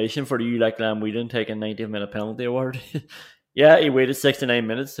nomination for you, like Lam Whedon taking 90-minute penalty award. Yeah, he waited 69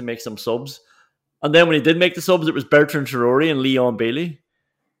 minutes to make some subs. And then when he did make the subs, it was Bertrand Traore and Leon Bailey.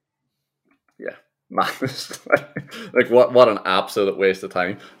 Yeah, madness. Like what an absolute waste of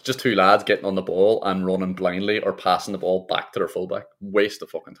time. Just two lads getting on the ball and running blindly or passing the ball back to their fullback. Waste of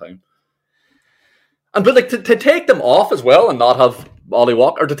fucking time. And but like to take them off as well and not have Ollie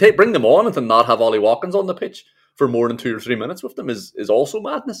Watkins, or to bring them on and to not have Ollie Watkins on the pitch for more than 2 or 3 minutes with them is also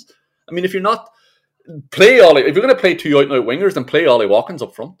madness. I mean, if you're not if you're going to play two out-and-out wingers, then play Ollie Watkins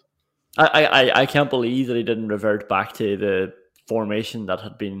up front. I can't believe that he didn't revert back to the formation that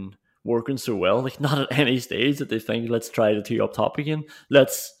had been working so well. Like, not at any stage that they think, let's try the two up top again.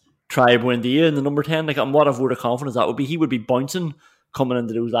 Let's try Buendia in the number 10. Like, and what a vote of confidence that would be. He would be bouncing coming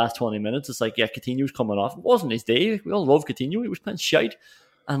into those last 20 minutes. It's like, yeah, Coutinho's coming off. It wasn't his day. We all love Coutinho. He was playing shite.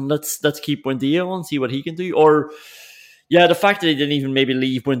 And let's keep Buendia on, see what he can do. Or, yeah, the fact that he didn't even maybe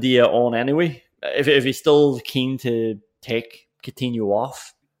leave Buendia on anyway. If he's still keen to take Coutinho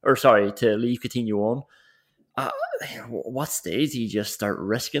off, or sorry, to leave Coutinho on, what stage do you just start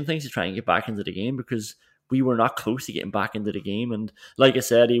risking things to try and get back into the game? Because we were not close to getting back into the game. And like I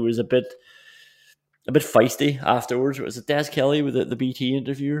said, he was a bit feisty afterwards. It was a Des Kelly with the BT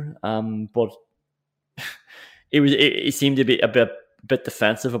interviewer, but it seemed to be a bit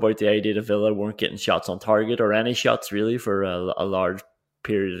defensive about the idea that Villa weren't getting shots on target or any shots really for a large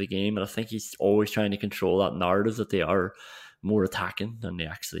period of the game. And I think he's always trying to control that narrative that they are more attacking than they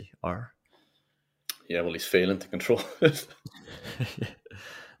actually are. Yeah, well, he's failing to control it.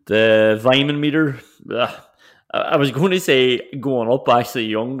 The Vyman meter, I was going to say going up actually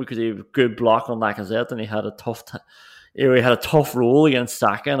young because he had a good block on Lacazette and he had a tough he had a tough role against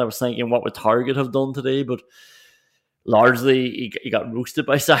Saka, and I was thinking, what would Target have done today? But largely, he got roasted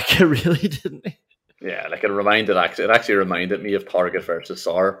by Saka, really, didn't he? Yeah, like it actually reminded me of Target versus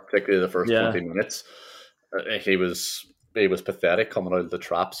Sar, particularly the first 20 minutes. He was pathetic coming out of the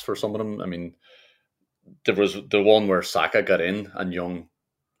traps for some of them. I mean, there was the one where Saka got in and Young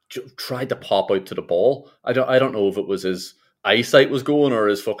tried to pop out to the ball. I don't know if it was his eyesight was going or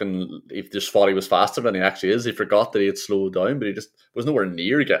he just thought he was faster than he actually is. He forgot that he had slowed down, but he just was nowhere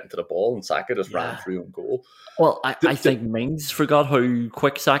near getting to the ball, and Saka just ran through and goal. Well, I think Mings forgot how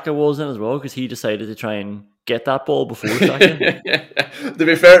quick Saka was in as well, because he decided to try and get that ball before Saka. To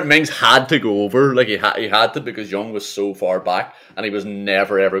be fair, Mings had to go over. Like he had to, because Young was so far back and he was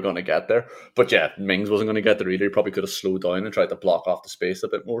never ever going to get there. But yeah, Mings wasn't going to get there either. He probably could have slowed down and tried to block off the space a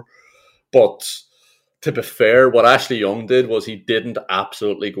bit more. But to be fair, what Ashley Young did was he didn't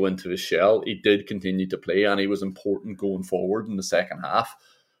absolutely go into his shell. He did continue to play, and he was important going forward in the second half.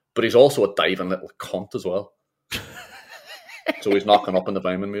 But he's also a diving little cunt as well. So he's knocking up in the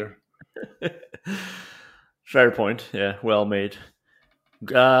diamond mirror. Fair point. Yeah, well made.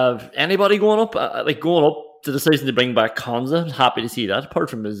 Anybody going up? Going up, the decision to bring back Konza, happy to see that. Apart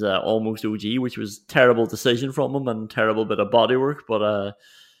from his almost OG, which was terrible decision from him and terrible bit of bodywork, but I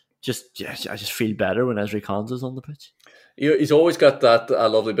just feel better when Ezri Konza's on the pitch. He's always got that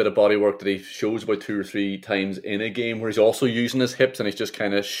lovely bit of bodywork that he shows about 2 or 3 times in a game, where he's also using his hips and he's just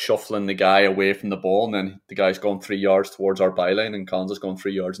kind of shuffling the guy away from the ball, and then the guy's gone 3 yards towards our byline and Konza's gone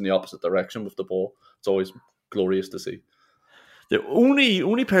 3 yards in the opposite direction with the ball. It's always glorious to see. The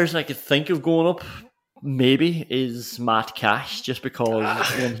only person I could think of going up maybe is Matt Cash, just because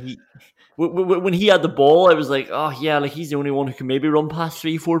when he had the ball, I was like, oh yeah, like he's the only one who can maybe run past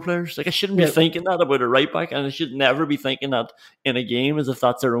 3-4 players. Like I shouldn't be thinking that about a right back, and I should never be thinking that in a game as if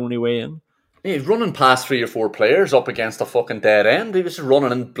that's their only way in. Yeah, he's running past 3 or 4 players up against a fucking dead end. He was just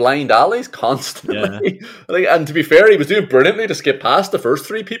running in blind alleys constantly. Yeah. And to be fair, he was doing brilliantly to skip past the first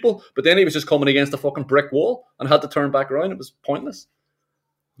 3 people, but then he was just coming against a fucking brick wall and had to turn back around. It was pointless.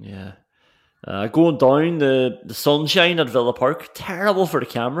 Yeah. Going down the sunshine at Villa Park, terrible for the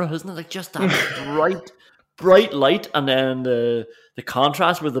camera, isn't it? Like just that bright light, and then the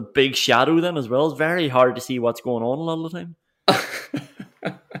contrast with the big shadow then as well. It's very hard to see what's going on a lot of the time.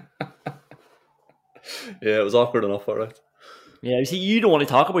 Yeah, it was awkward enough, all right. Yeah, you see, you don't want to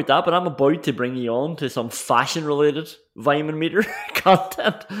talk about that, but I'm about to bring you on to some fashion-related Vitamin Meter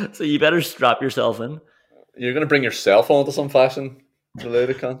content, so you better strap yourself in. You're going to bring yourself on to some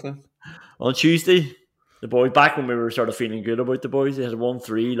fashion-related content? On Tuesday, the boys, back when we were sort of feeling good about the boys, they had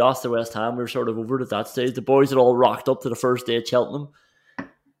 1-3, lost to West Ham. We were sort of over it at that stage. The boys had all rocked up to the first day at Cheltenham,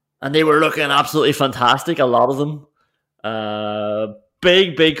 and they were looking absolutely fantastic, a lot of them.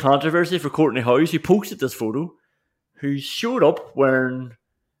 Big controversy for Courtney House, who posted this photo, who showed up wearing,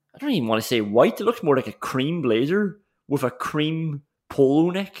 I don't even want to say white, it looks more like a cream blazer with a cream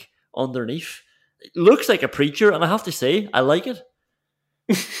polo neck underneath. It looks like a preacher, and I have to say, I like it.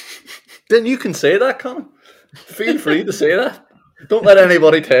 Then you can say that, Conor. Feel free to say that. Don't let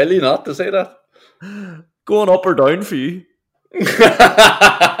anybody tell you not to say that. Going up or down for you?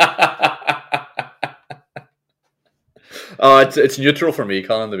 It's neutral for me,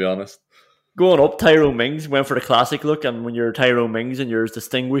 Colin, to be honest. Going up, Tyrone Mings went for the classic look, and when you're Tyrone Mings and you're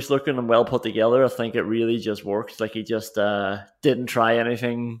distinguished looking and well put together, I think it really just works. Like he just didn't try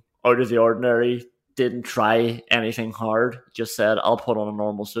anything out of the ordinary, didn't try anything hard, just said, I'll put on a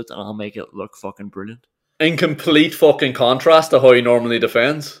normal suit and I'll make it look fucking brilliant. In complete fucking contrast to how he normally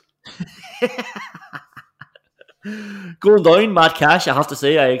defends. Going down, Matt Cash, I have to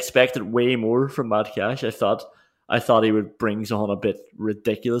say, I expected way more from Matt Cash. I thought he would bring something a bit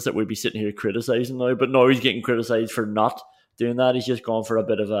ridiculous that we'd be sitting here criticising now, but no, he's getting criticised for not doing that. He's just gone for a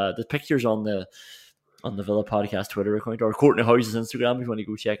bit of the pictures on the Villa Podcast Twitter account, or Courtney House's Instagram if you want to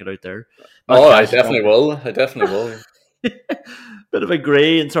go check it out there. I definitely will. Bit of a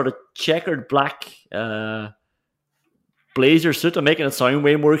grey and sort of checkered black blazer suit. I'm making it sound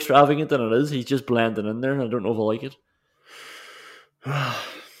way more extravagant than it is. He's just blending in there, and I don't know if I like it.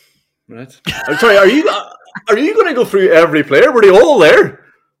 Right. I'm sorry, are you going to go through every player? Were they all there?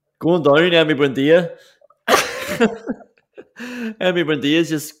 Going down, Emi Buendia. Emi Buendia is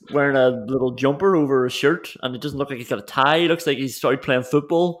just wearing a little jumper over his shirt, and it doesn't look like he's got a tie. It looks like he's started playing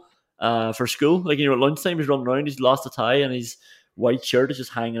football for school. Like, at lunchtime he's running around, he's lost a tie, and his white shirt is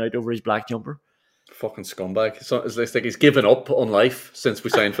just hanging out over his black jumper. Fucking scumbag. It's like he's given up on life since we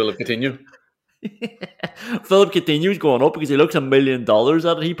signed Philip Coutinho. Philip Coutinho's going up because he looks $1 million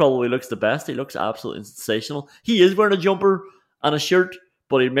at it. He probably looks the best. He looks absolutely sensational. He is wearing a jumper and a shirt,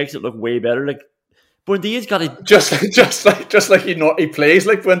 but he makes it look way better. Like, Buendia's got a just like he plays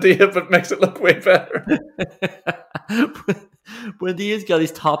like Buendia, but makes it look way better. Buendia's got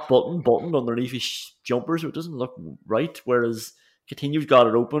his top buttoned underneath his jumper, so it doesn't look right. Whereas Coutinho's got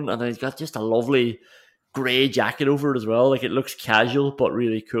it open, and then he's got just a lovely grey jacket over it as well. Like, it looks casual but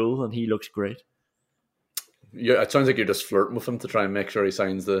really cool, and he looks great. Yeah, it sounds like you're just flirting with him to try and make sure he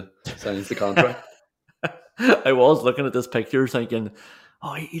signs the contract. I was looking at this picture thinking,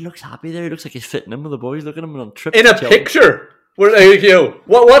 oh, he looks happy there. He looks like he's fitting in with the boys. Look at him on trip. In a picture? Where, there you go.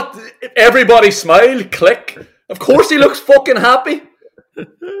 What? Everybody smile, click. Of course he looks fucking happy.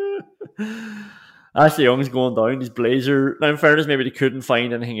 Ashley Young's going down. His blazer, now in fairness, maybe they couldn't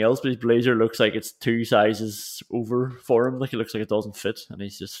find anything else, but his blazer looks like it's 2 sizes over for him. Like, it looks like it doesn't fit, and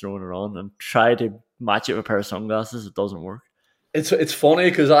he's just throwing it on and try to match it with a pair of sunglasses. It doesn't work. It's funny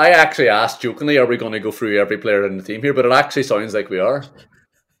because I actually asked jokingly, are we going to go through every player in the team here? But it actually sounds like we are.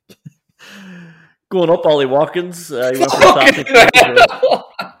 Going up, Ollie Watkins. He went for the classic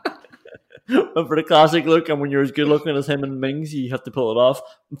went for the classic look, and when you're as good looking as him and Mings, you have to pull it off.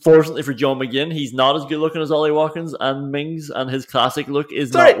 Unfortunately for John McGinn, he's not as good looking as Ollie Watkins and Mings, and his classic look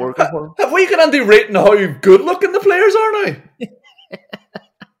is not working for him. Have we got any rating how good looking the players are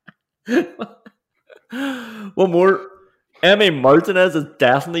now? One more. Emi Martinez is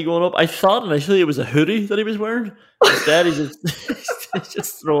definitely going up. I thought initially it was a hoodie that he was wearing. Instead, he's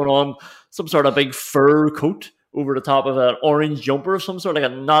just throwing on some sort of big fur coat over the top of an orange jumper of some sort,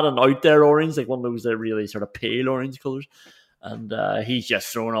 like not an out there orange, like one of those really sort of pale orange colours. And he's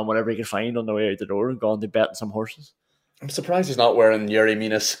just throwing on whatever he could find on the way out the door and gone to bet some horses. I'm surprised he's not wearing Yuri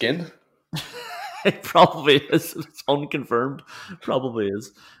Mina's skin. It probably is. It's unconfirmed. Probably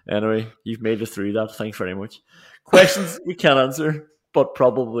is. Anyway, you've made it through that. Thanks very much. Questions we can't answer, but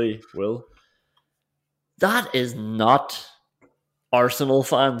probably will. That is not Arsenal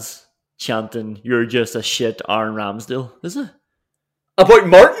fans chanting, "You're just a shit Aaron Ramsdale," is it? About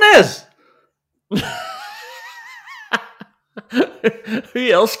Martinez? Who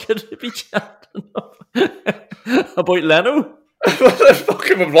else could it be chanting about Leno? I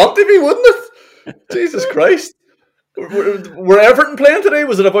fucking would want to be, wouldn't it? Jesus Christ. Were Everton playing today?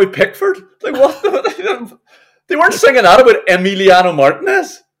 Was it about Pickford? Like, what? They weren't singing that about Emiliano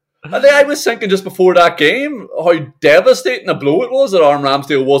Martinez. I think I was thinking just before that game how devastating a blow it was that Aaron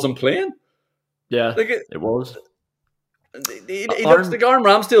Ramsdale wasn't playing. Yeah, like it was. He looks like Aaron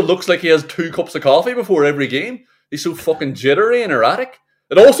Ramsdale looks like he has 2 cups of coffee before every game. He's so fucking jittery and erratic.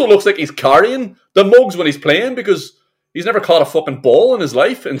 It also looks like he's carrying the mugs when he's playing because he's never caught a fucking ball in his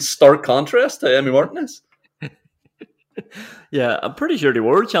life, in stark contrast to Emi Martinez. Yeah, I'm pretty sure they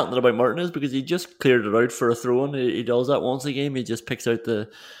were chanting about Martinez because he just cleared it out for a throw-in. He does that once a game. He just picks out the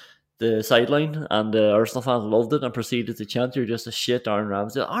sideline, and Arsenal fans loved it and proceeded to chant, "You're just a shit Aaron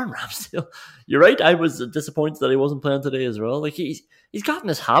Ramsdale." Aaron Ramsdale, you're right. I was disappointed that he wasn't playing today as well. Like, he's gotten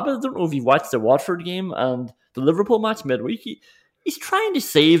his habit. I don't know if he watched the Watford game and the Liverpool match midweek. He's trying to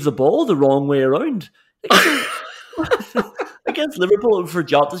save the ball the wrong way around. Against Liverpool, for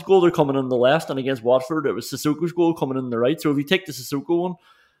Jota's goal, they're coming in the left, and against Watford, it was Sissoko's goal coming in the right. So if you take the Sissoko one,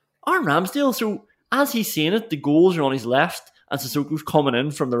 Aaron Ramsdale, so as he's seeing it, the goals are on his left, and Sissoko's coming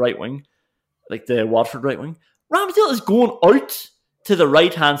in from the right wing, like the Watford right wing. Ramsdale is going out to the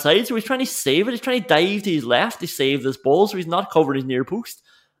right-hand side, so he's trying to save it. He's trying to dive to his left to save this ball, so he's not covering his near post.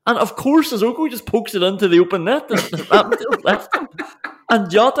 And of course, Sissoko just pokes it into the open net, and Ramsdale left him. And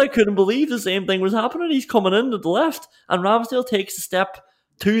Jota couldn't believe the same thing was happening. He's coming in to the left, and Ramsdale takes a step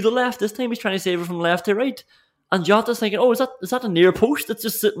to the left. This time he's trying to save it from left to right. And Jota's thinking, oh, is that a near post that's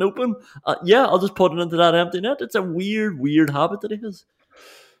just sitting open? Yeah, I'll just put it into that empty net. It's a weird habit that he has.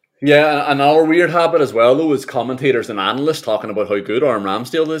 Yeah, another weird habit as well, though, is commentators and analysts talking about how good Aaron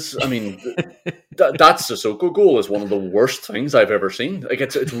Ramsdale is. I mean, that Sissoko goal is one of the worst things I've ever seen. Like,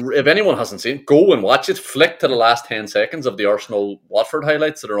 it's if anyone hasn't seen it, go and watch it. Flick to the last 10 seconds of the Arsenal-Watford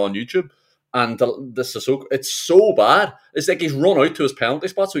highlights that are on YouTube. And the Sissoko, it's so bad. It's like he's run out to his penalty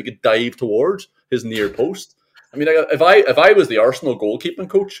spot so he could dive towards his near post. I mean, if I was the Arsenal goalkeeping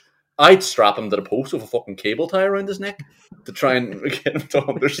coach, I'd strap him to the post with a fucking cable tie around his neck to try and get him to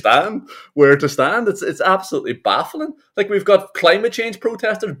understand where to stand. It's absolutely baffling. Like, we've got climate change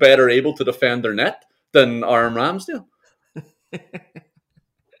protesters better able to defend their net than Aaron Ramsdale.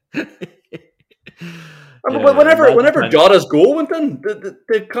 Whenever Jota's goal went in,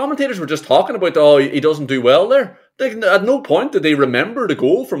 the commentators were just talking about, oh, he doesn't do well there. At no point did they remember the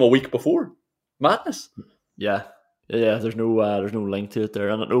goal from a week before. Madness. Yeah, there's no link to it there,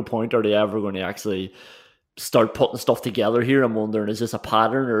 and at no point are they ever going to actually start putting stuff together here. I'm wondering, is this a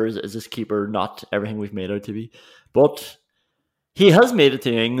pattern, or is this keeper not everything we've made out to be? But he has made it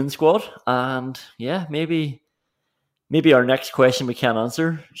to the England squad, and yeah, maybe our next question we can't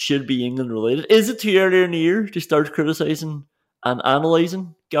answer should be England related. Is it too early in the year to start criticising and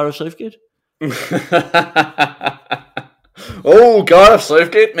analysing Gareth Southgate? Oh, Gareth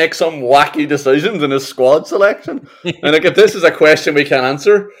Southgate makes some wacky decisions in his squad selection. And like, if this is a question we can't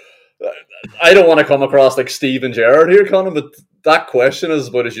answer, I don't want to come across like Steven Gerrard here, Conan, but that question is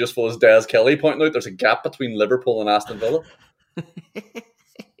about as useful as Des Kelly pointing out there's a gap between Liverpool and Aston Villa.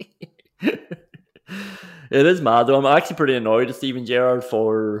 It is mad though. I'm actually pretty annoyed at Steven Gerrard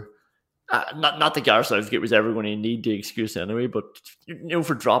for not that Gareth Southgate was ever going to need the excuse anyway, but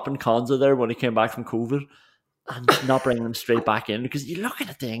for dropping Konza there when he came back from COVID and not bringing him straight back in, because you look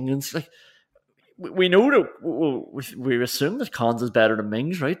at the England's like we know that we assume that Konza's better than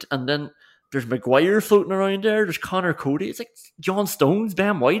Mings, right? And then there's Maguire floating around there. There's Connor Cody. It's like John Stones,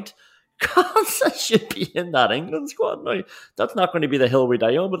 Ben White. Konza should be in that England squad now. That's not going to be the hill we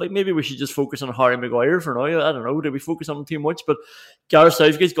die on, but like maybe we should just focus on Harry Maguire for now. I don't know. Did we focus on him too much? But Gareth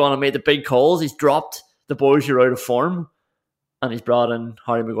Southgate's gone and made the big calls. He's dropped the boys who are out of form, and he's brought in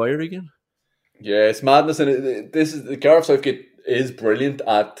Harry Maguire again. Yeah, it's madness, and Gareth Southgate is brilliant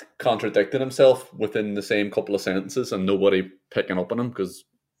at contradicting himself within the same couple of sentences, and nobody picking up on him because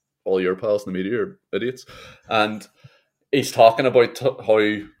all your pals in the media are idiots. And he's talking about how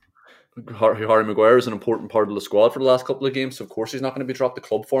Harry Maguire is an important part of the squad for the last couple of games, so of course he's not going to be dropped. The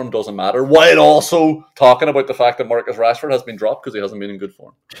club form doesn't matter, while also talking about the fact that Marcus Rashford has been dropped because he hasn't been in good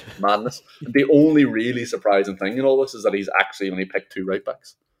form. Madness. The only really surprising thing in all this is that he's actually only picked 2 right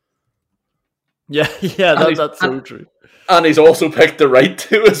backs. Yeah, that's so true. And he's also picked the right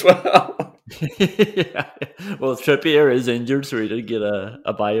 2 as well. Yeah. Well, Trippier is injured, so he did get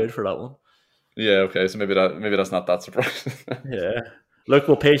a buyout for that one. Yeah, okay, so maybe that's not that surprising. Yeah. Look,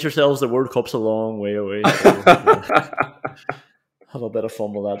 we'll pace yourselves. The World Cup's a long way away. So have a bit of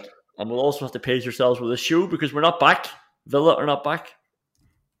fun with that. And we'll also have to pace yourselves with the show because we're not back. Villa are not back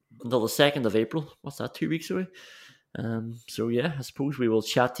until the 2nd of April. What's that, 2 weeks away? So yeah, I suppose we will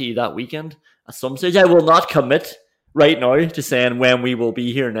chat to you that weekend at some stage. I will not commit right now to saying when we will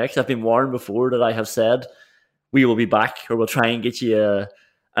be here next. I've been warned before that I have said we will be back, or we'll try and get you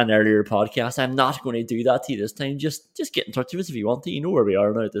an earlier podcast. I'm not going to do that to you this time. Just get in touch with us if you want to. You know where we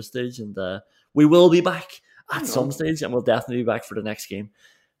are now at this stage, and we will be back at some stage, and we'll definitely be back for the next game.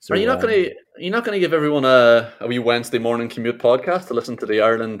 So, are you not going to give everyone a wee Wednesday morning commute podcast to listen to the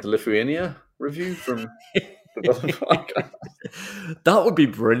Ireland Lithuania review from the podcast? That would be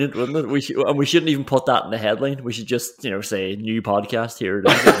brilliant, wouldn't it? We shouldn't even put that in the headline. We should just say new podcast here.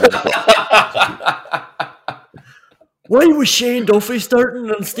 Why was Shane Duffy starting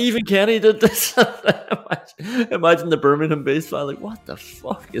and Stephen Kenny did this? Imagine the Birmingham-based fan like, what the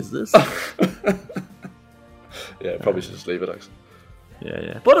fuck is this? Yeah, probably should just leave it, actually.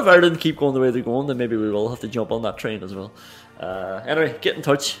 Yeah. But if Ireland keep going the way they're going, then maybe we will have to jump on that train as well. Anyway, get in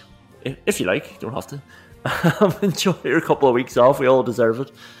touch if you like. You don't have to. Enjoy your couple of weeks off. We all deserve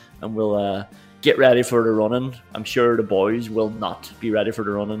it. And we'll get ready for the running. I'm sure the boys will not be ready for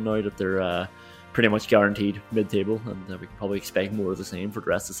the running now that they're pretty much guaranteed mid-table, and we can probably expect more of the same for the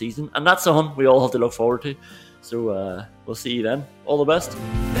rest of the season. And that's something we all have to look forward to. So we'll see you then. All the best.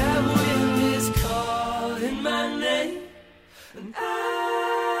 That wind is calling my name, and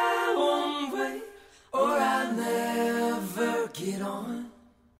I won't wait, or I'll never get on.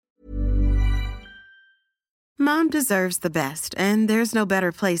 Mom deserves the best, and there's no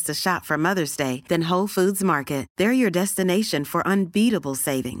better place to shop for Mother's Day than Whole Foods Market. They're your destination for unbeatable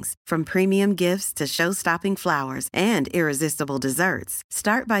savings, from premium gifts to show-stopping flowers and irresistible desserts.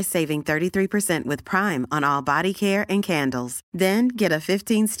 Start by saving 33% with Prime on all body care and candles. Then get a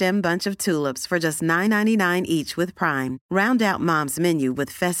 15-stem bunch of tulips for just $9.99 each with Prime. Round out Mom's menu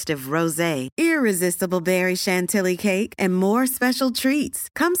with festive rosé, irresistible berry chantilly cake, and more special treats.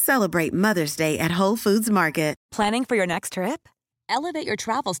 Come celebrate Mother's Day at Whole Foods Market. Planning for your next trip? Elevate your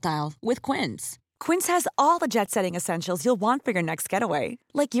travel style with Quince. Quince has all the jet-setting essentials you'll want for your next getaway,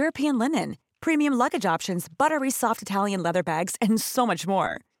 like European linen, premium luggage options, buttery soft Italian leather bags, and so much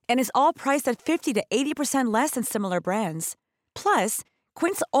more. And is all priced at 50 to 80% less than similar brands. Plus,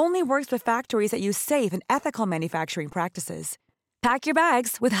 Quince only works with factories that use safe and ethical manufacturing practices. Pack your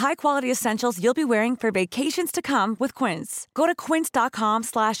bags with high-quality essentials you'll be wearing for vacations to come with Quince. Go to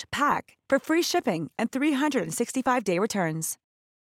quince.com/pack for free shipping and 365-day returns.